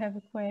else have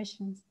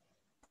questions.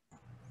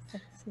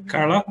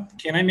 Carla,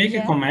 can I make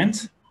a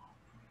comment?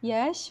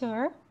 Yeah,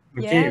 sure.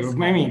 Okay, yes,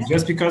 I mean,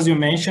 just because you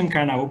mentioned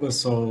Carnaúba,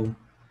 so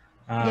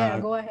yeah,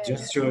 go ahead.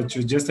 Just to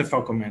justify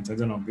a comment, I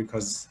don't know,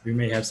 because we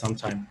may have some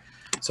time.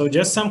 So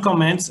just some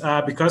comments,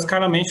 because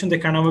Carla mentioned the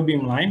Carnaúba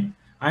beamline.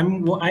 I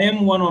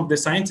am one of the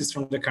scientists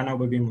from the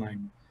Carnaúba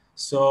beamline.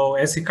 So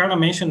as Carla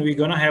mentioned, we're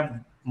gonna have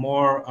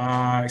more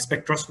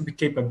spectroscopy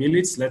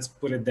capabilities, let's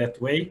put it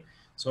that way.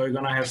 So we're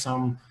gonna have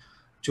some,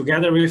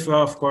 together with,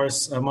 of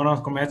course,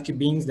 monochromatic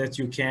beams that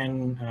you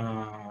can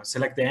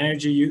select the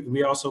energy.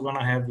 We also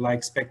gonna have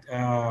like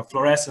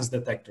fluorescence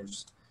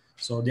detectors.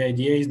 So the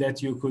idea is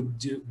that you could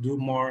do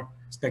more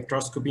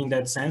spectroscopy in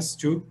that sense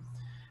too.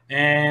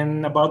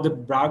 And about the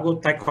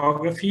Brago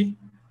ptychography,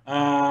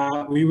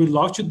 we would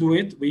love to do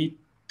it. We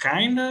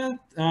kind of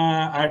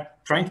are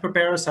trying to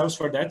prepare ourselves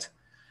for that,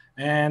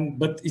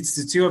 but it's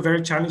still a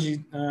very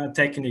challenging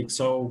technique.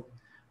 So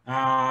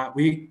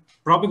we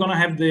probably gonna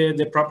have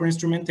the proper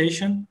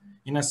instrumentation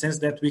in a sense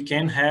that we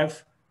can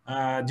have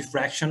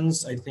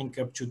diffractions, I think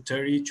up to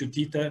 32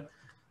 theta.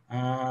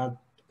 I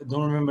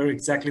don't remember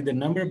exactly the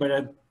number,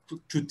 but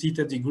 2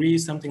 theta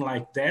degrees, something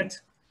like that.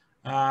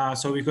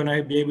 So we're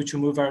gonna be able to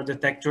move our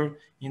detector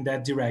in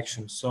that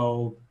direction.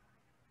 So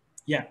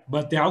yeah,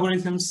 but the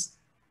algorithms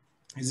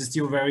is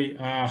still very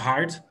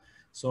hard.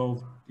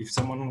 So if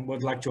someone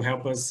would like to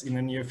help us in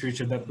the near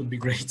future, that would be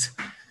great.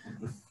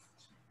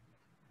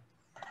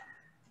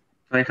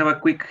 I have a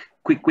quick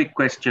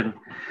question.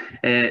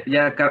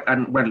 Yeah,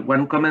 and well,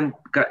 one comment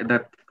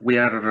that we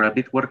are a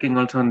bit working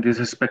also on this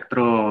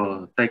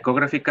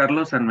spectro-ptychography,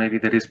 Carlos, and maybe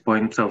there is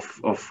points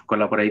of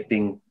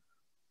collaborating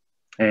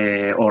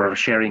or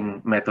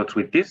sharing methods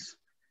with this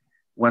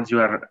once you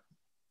are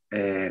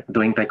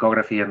doing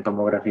ptychography and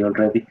tomography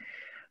already.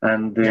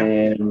 And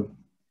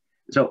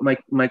so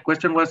my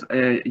question was,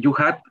 you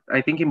had,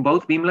 I think in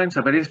both beamlines,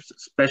 a very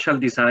special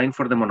design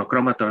for the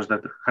monochromators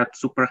that had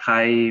super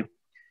high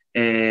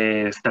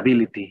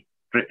stability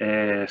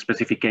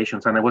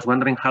specifications. And I was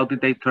wondering, how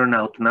did they turn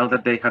out now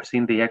that they have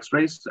seen the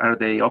X-rays? Are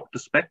they up to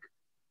spec?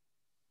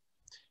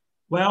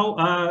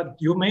 Well,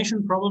 you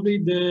mentioned probably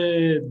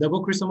the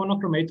double crystal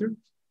monochromator,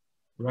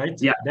 right?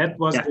 Yeah. That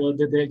was the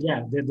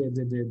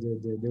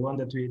one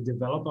that we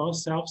developed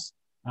ourselves.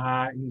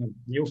 In a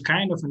new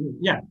kind of a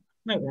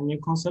new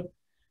concept.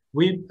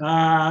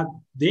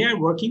 They are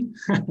working,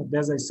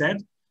 as I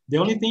said. The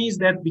only thing is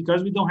that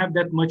because we don't have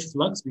that much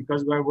flux,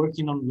 because we are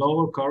working on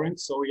lower current,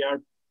 so we are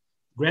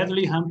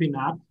gradually humping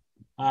up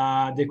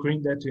the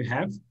current that we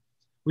have.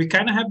 We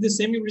kind of have the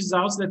same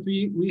results that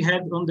we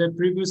had on the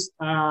previous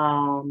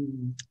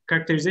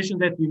characterization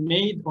that we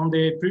made on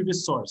the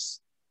previous source,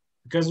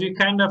 because we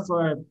kind of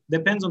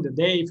depends on the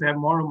day if you have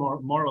more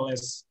or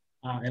less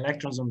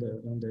electrons on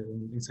the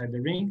inside the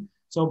ring.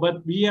 So,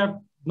 but we are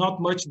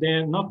not more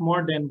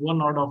than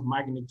 1 order of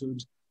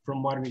magnitude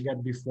from what we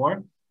got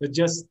before, but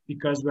just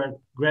because we're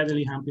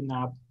gradually ramping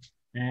up.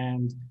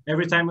 And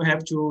every time we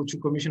have to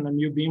commission a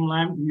new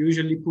beamline, we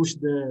usually push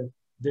the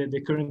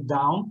current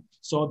down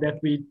so that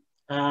we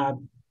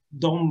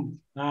don't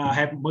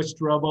have much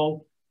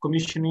trouble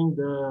commissioning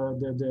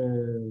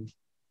the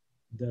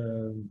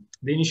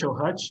initial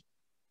hutch.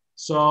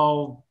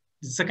 So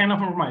it's a kind of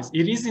compromise.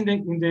 It is in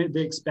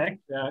the expect.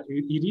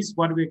 It is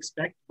what we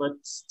expect, but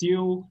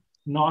still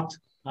not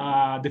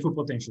the full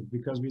potential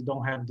because we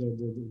don't have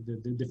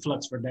the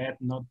flux for that.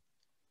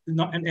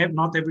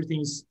 Not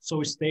everything is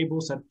so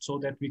stable so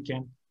that we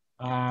can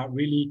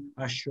really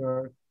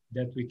assure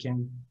that we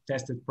can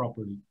test it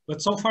properly.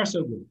 But so far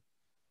so good.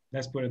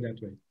 Let's put it that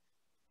way.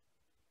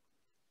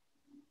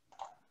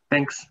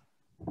 Thanks.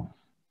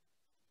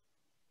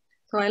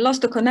 So I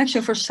lost the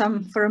connection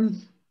for a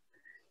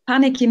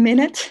panicky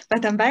minute,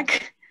 but I'm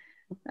back.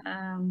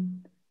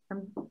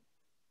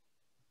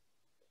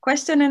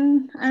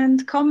 Question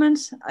and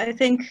comments. I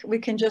think we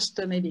can just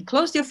maybe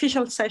close the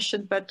official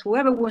session, but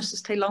whoever wants to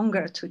stay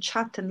longer to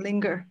chat and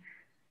linger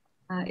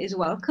is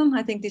welcome.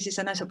 I think this is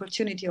a nice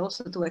opportunity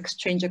also to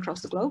exchange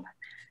across the globe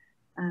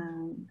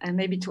and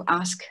maybe to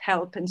ask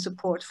help and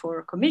support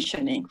for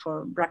commissioning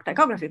for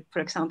ptychography, for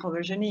example,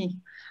 Virginie,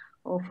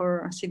 or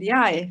for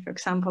CDI, for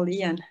example,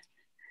 Ian.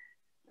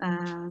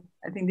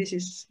 I think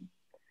these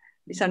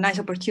are nice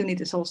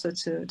opportunities also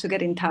to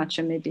get in touch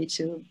and maybe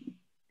to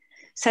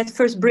set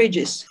first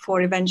bridges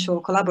for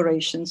eventual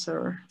collaborations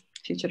or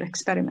future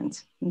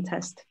experiments and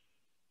tests.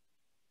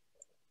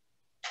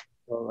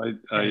 Well,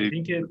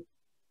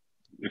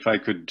 if I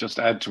could just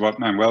add to what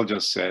Manuel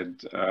just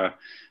said,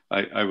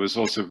 I was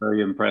also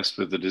very impressed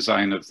with the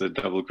design of the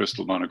double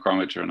crystal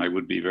monochromator, and I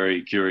would be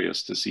very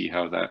curious to see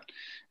how that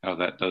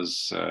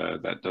does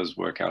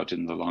work out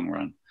in the long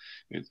run.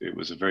 It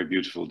was a very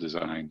beautiful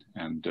design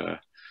and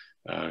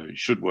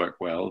should work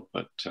well,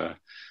 but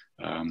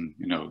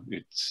you know,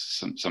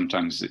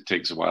 sometimes it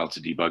takes a while to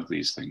debug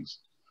these things.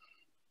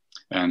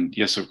 And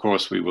yes, of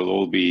course, we will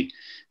all be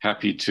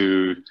happy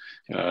to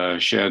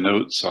share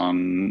notes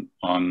on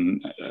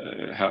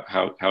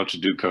how to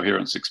do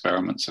coherence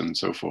experiments and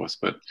so forth.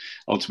 But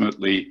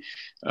ultimately,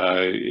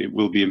 it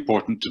will be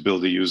important to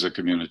build a user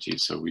community.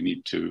 So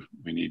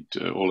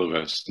all of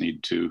us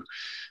need to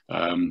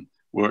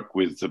work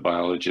with the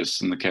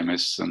biologists and the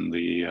chemists and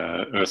the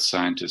earth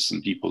scientists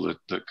and people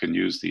that can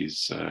use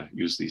these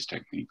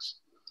techniques.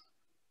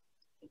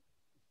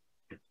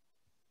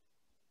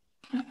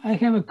 I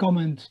have a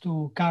comment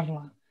to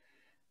Carla.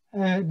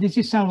 This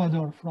is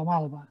Salvador from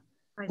Alba.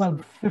 Well,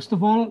 first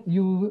of all,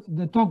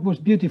 the talk was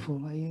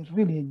beautiful. I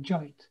really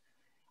enjoyed.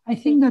 I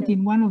think that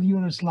in one of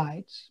your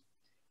slides,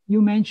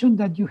 you mentioned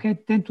that you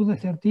had 10 to the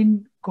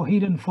 13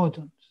 coherent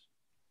photons.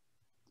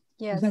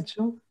 Yes. Is that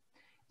so?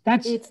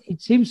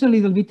 It seems a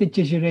little bit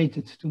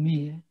exaggerated to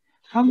me.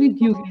 How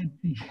did you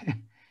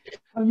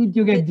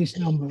get this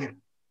number?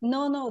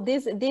 No,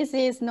 this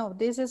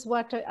is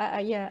what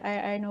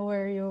I know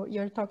where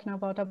you're talking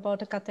about the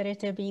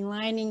Catarete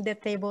beamline in the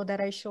table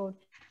that I showed.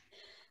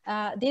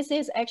 This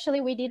is actually,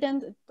 we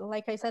didn't,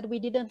 like I said, we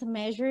didn't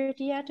measure it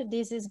yet.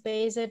 This is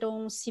based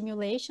on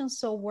simulation,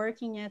 so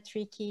working at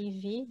 3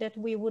 keV that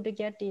we would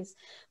get this.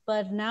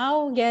 But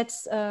now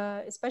gets,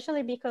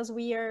 especially because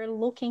we are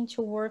looking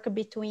to work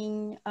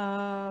between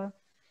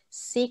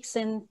 6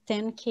 and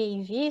 10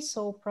 keV,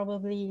 so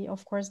probably,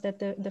 of course, that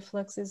the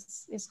flux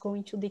is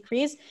going to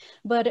decrease.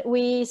 But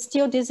we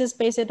still, this is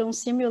based on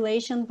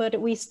simulation, but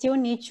we still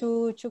need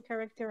to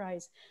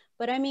characterize.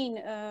 But I mean,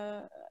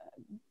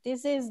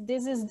 this is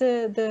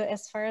the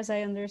as far as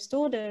I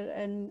understood,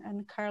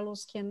 and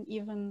Carlos can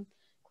even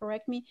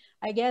correct me,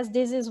 I guess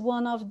this is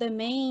one of the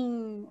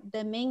main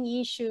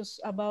issues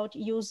about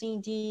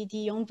using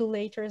the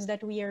ondulators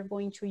that we are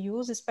going to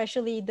use,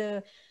 especially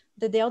the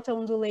delta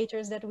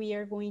ondulators that we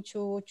are going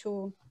to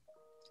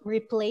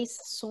replace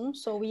soon.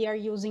 So we are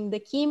using the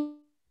KIMA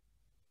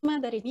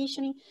that is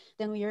commissioning,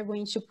 then we are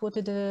going to put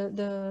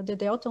the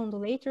delta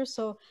ondulator.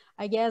 So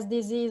I guess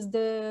this is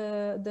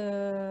the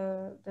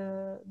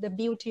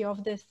beauty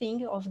of the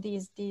thing of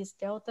this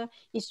delta,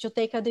 is to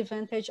take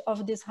advantage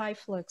of this high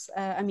flux.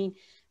 I mean,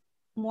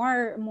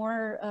 more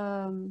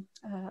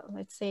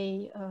let's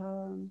say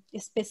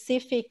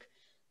specific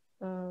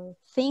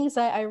things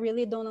I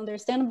really don't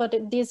understand, but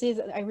this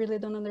is, I really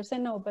don't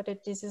understand, no, but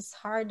this is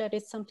hard, that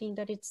it's something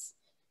that it's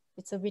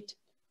a bit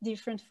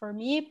different for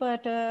me.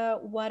 But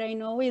what I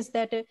know is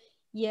that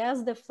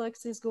yes, the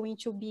flux is going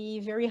to be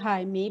very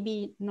high,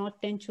 maybe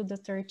not 10 to the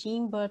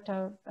 13, but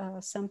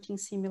something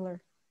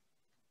similar.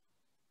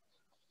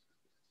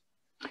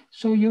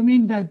 So you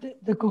mean that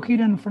the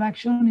coherent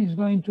fraction is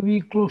going to be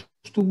close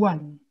to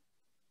 1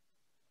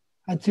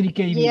 at 3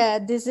 kV? Yeah,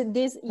 That's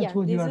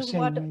what you are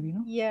saying, maybe,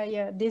 no?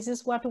 Yeah. This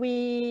is what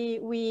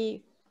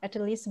we at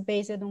least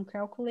based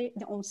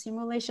on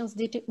simulations.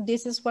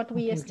 This is what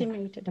we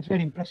estimated. That's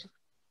very impressive.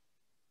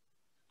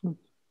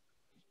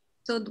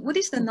 So what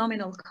is the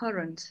nominal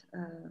current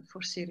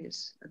for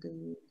Sirius,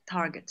 the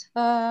target?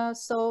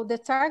 So the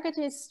target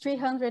is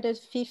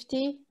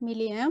 350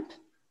 milliamp.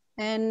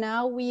 And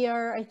now we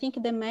are, I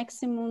think the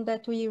maximum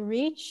that we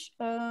reach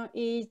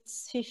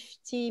is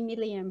 50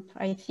 milliamp,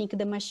 I think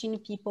the machine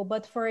people.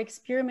 But for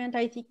experiment,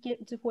 I think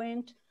it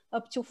went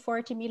up to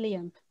 40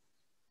 milliamp.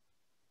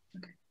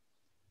 Okay.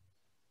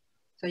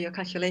 So your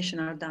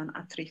calculations are done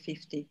at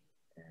 350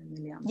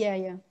 milliamp.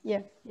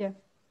 Yeah.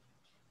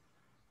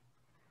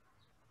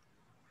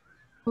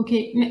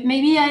 Okay,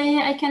 maybe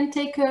I can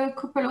take a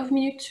couple of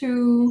minutes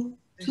to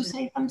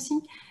say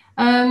something.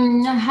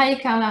 Hi,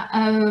 Carla.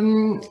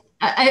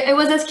 I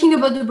was asking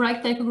about the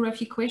bright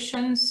tychography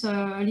questions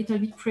a little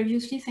bit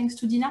previously, thanks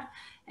to Dina.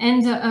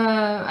 And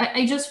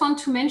I just want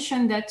to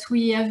mention that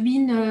we have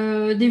been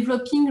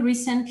developing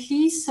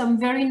recently some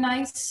very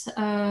nice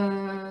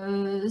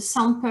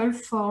sample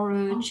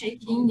for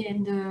checking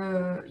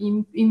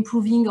and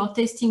improving or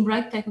testing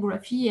bright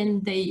tychography,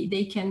 and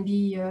they can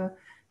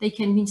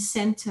be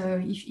sent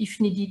if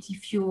needed,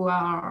 if you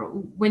are,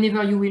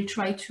 whenever you will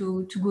try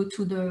to go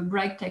to the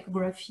bright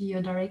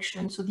tychography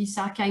direction. So these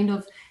are kind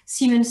of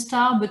Siemens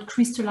star, but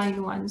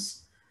crystalline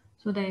ones.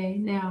 So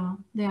they are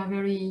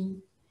very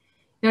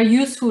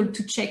useful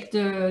to check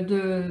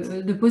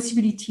the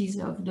possibilities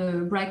of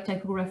the bright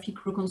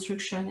tychographic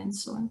reconstruction and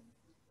so on.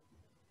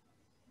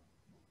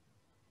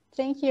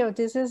 Thank you.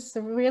 This is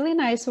really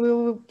nice.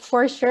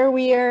 For sure,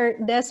 we are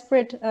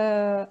desperate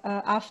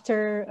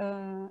after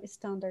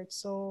standards.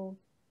 So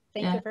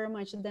thank you very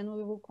much. Then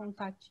we will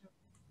contact you.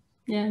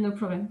 Yeah, no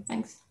problem.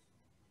 Thanks.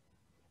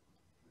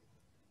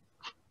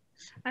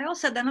 I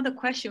also had another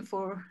question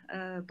for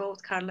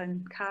both Carla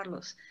and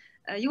Carlos.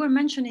 You were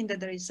mentioning that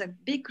there is a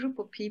big group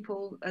of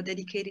people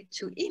dedicated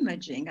to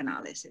imaging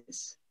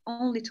analysis,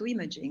 only to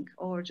imaging,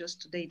 or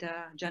just to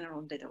data,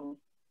 general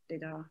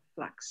data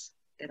flux.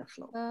 Data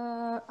flow.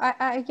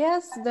 I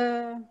guess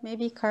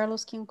maybe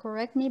Carlos can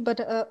correct me,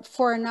 but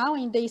for now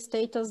in the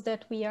status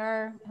that we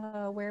are,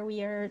 where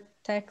we are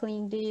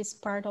tackling this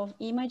part of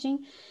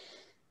imaging,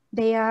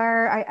 they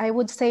are, I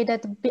would say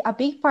that a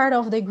big part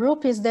of the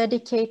group is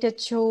dedicated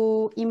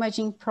to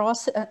imaging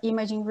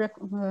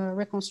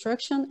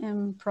reconstruction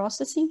and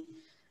processing.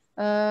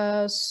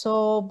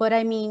 But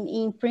I mean,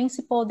 in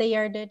principle, they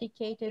are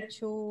dedicated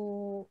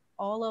to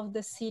all of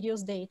the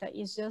Sirius data.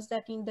 It's just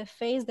that in the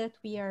phase that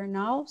we are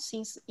now,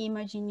 since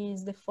imaging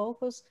is the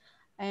focus,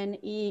 and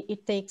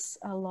it takes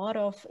a lot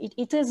of,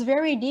 it is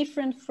very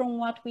different from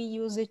what we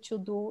use it to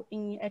do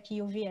at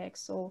UVX.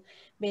 So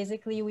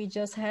basically we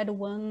just had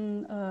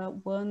one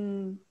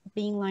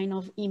beamline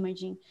of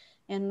imaging.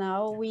 And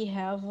now we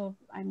have,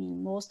 I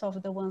mean, most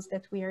of the ones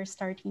that we are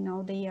starting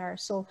now, they are.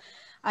 So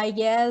I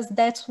guess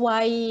that's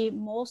why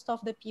most of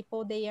the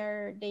people, they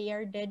are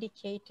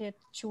dedicated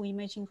to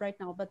imaging right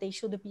now, but they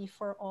should be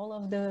for all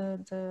of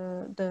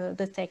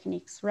the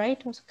techniques,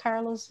 right?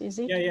 Carlos, is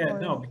it? Yeah,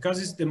 no,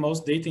 because it's the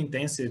most data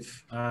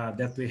intensive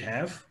that we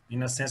have,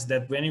 in a sense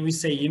that when we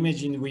say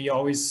imaging, we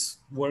always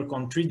work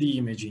on 3D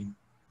imaging,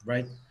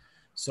 right?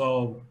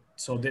 So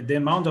the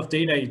amount of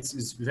data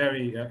is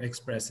very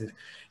expressive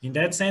in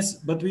that sense,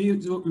 but we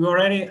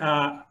already,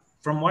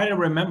 from what I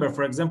remember,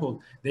 for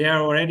example, they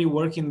are already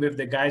working with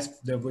the guys,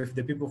 with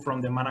the people from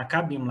the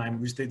Manacá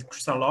beamline, which the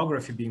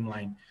crystallography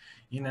beamline,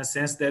 in a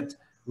sense that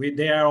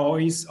they are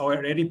always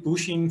already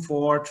pushing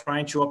for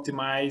trying to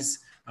optimize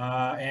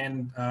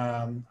and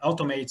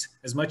automate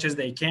as much as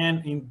they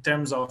can in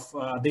terms of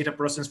data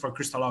processing for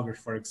crystallography,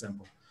 for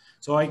example.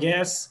 So I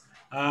guess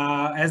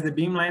as the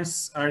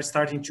beamlines are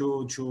starting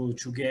to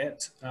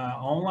get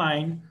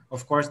online,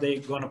 of course, they're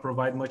going to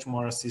provide much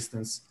more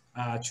assistance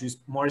to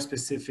more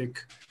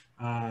specific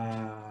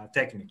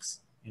techniques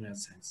in a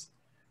sense,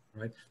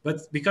 right?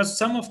 But because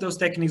some of those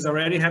techniques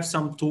already have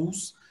some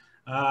tools,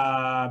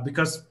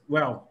 because,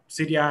 well,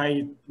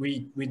 CDI,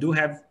 we do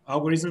have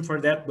algorithm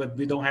for that, but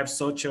we don't have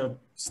such a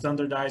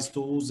standardized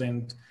tools,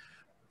 and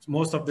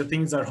most of the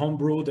things are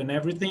homebrewed and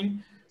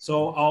everything.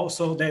 So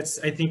also that's,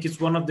 I think it's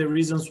one of the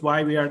reasons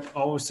why we are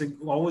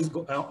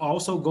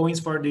also going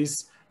for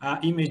this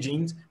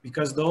imaging,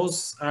 because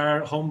those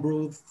are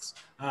homebrewed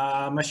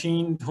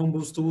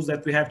homebrewed tools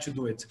that we have to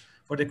do it.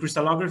 For the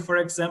crystallography, for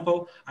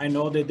example, I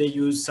know that they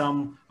use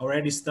some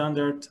already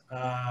standard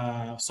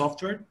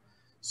software.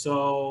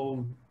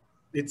 So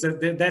that's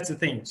the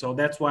thing. So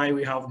that's why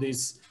we have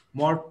this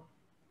more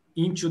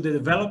into the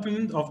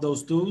development of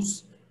those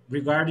tools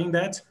regarding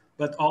that,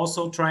 but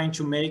also trying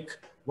to make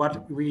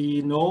what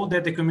we know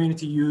that the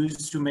community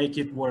used to make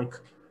it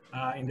work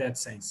in that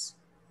sense.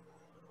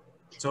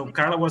 So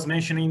Carla was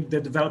mentioning the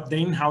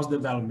in-house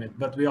development,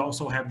 but we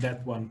also have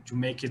that one to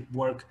make it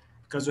work,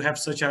 because we have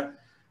such a,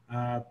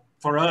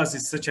 for us,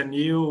 it's such a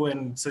new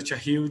and such a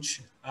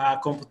huge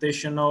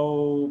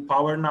computational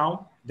power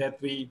now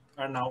that we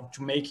are now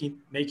to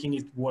making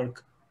it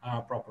work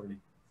properly.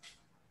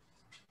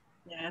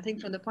 Yeah, I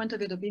think from the point of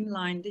view of the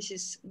beamline, this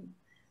is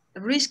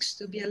risks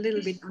to be a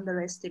little bit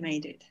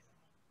underestimated.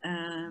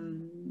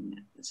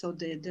 So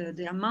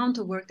the amount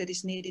of work that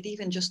is needed,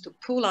 even just to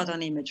pull out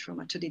an image from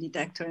a 2D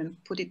detector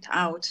and put it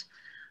out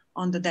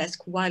on the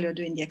desk while you're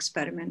doing the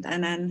experiment.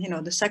 And then, you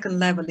know, the second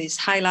level is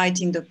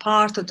highlighting the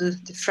part of the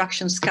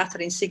diffraction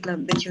scattering signal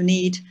that you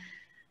need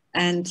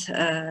and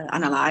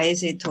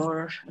analyze it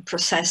or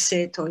process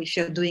it, or if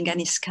you're doing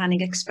any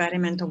scanning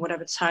experiment or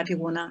whatever type you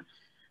wanna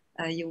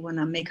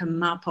make a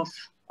map of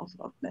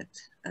that,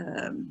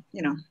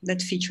 you know,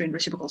 that feature in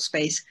reciprocal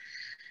space.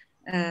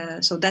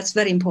 So that's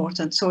very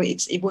important. So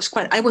I was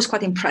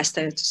quite impressed,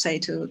 I have to say,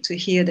 to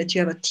hear that you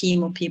have a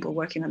team of people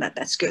working on that.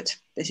 That's good.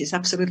 This is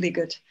absolutely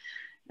good.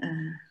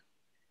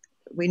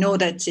 We know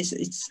that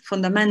it's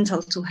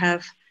fundamental to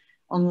have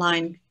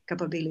online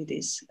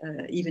capabilities,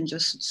 even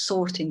just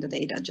sorting the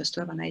data, just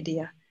to have an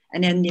idea,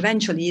 and then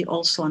eventually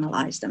also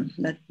analyze them.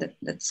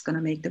 That's going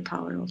to make the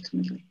power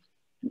ultimately.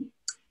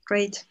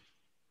 Great.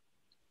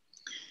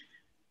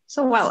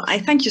 So, well, I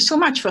thank you so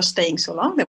much for staying so long.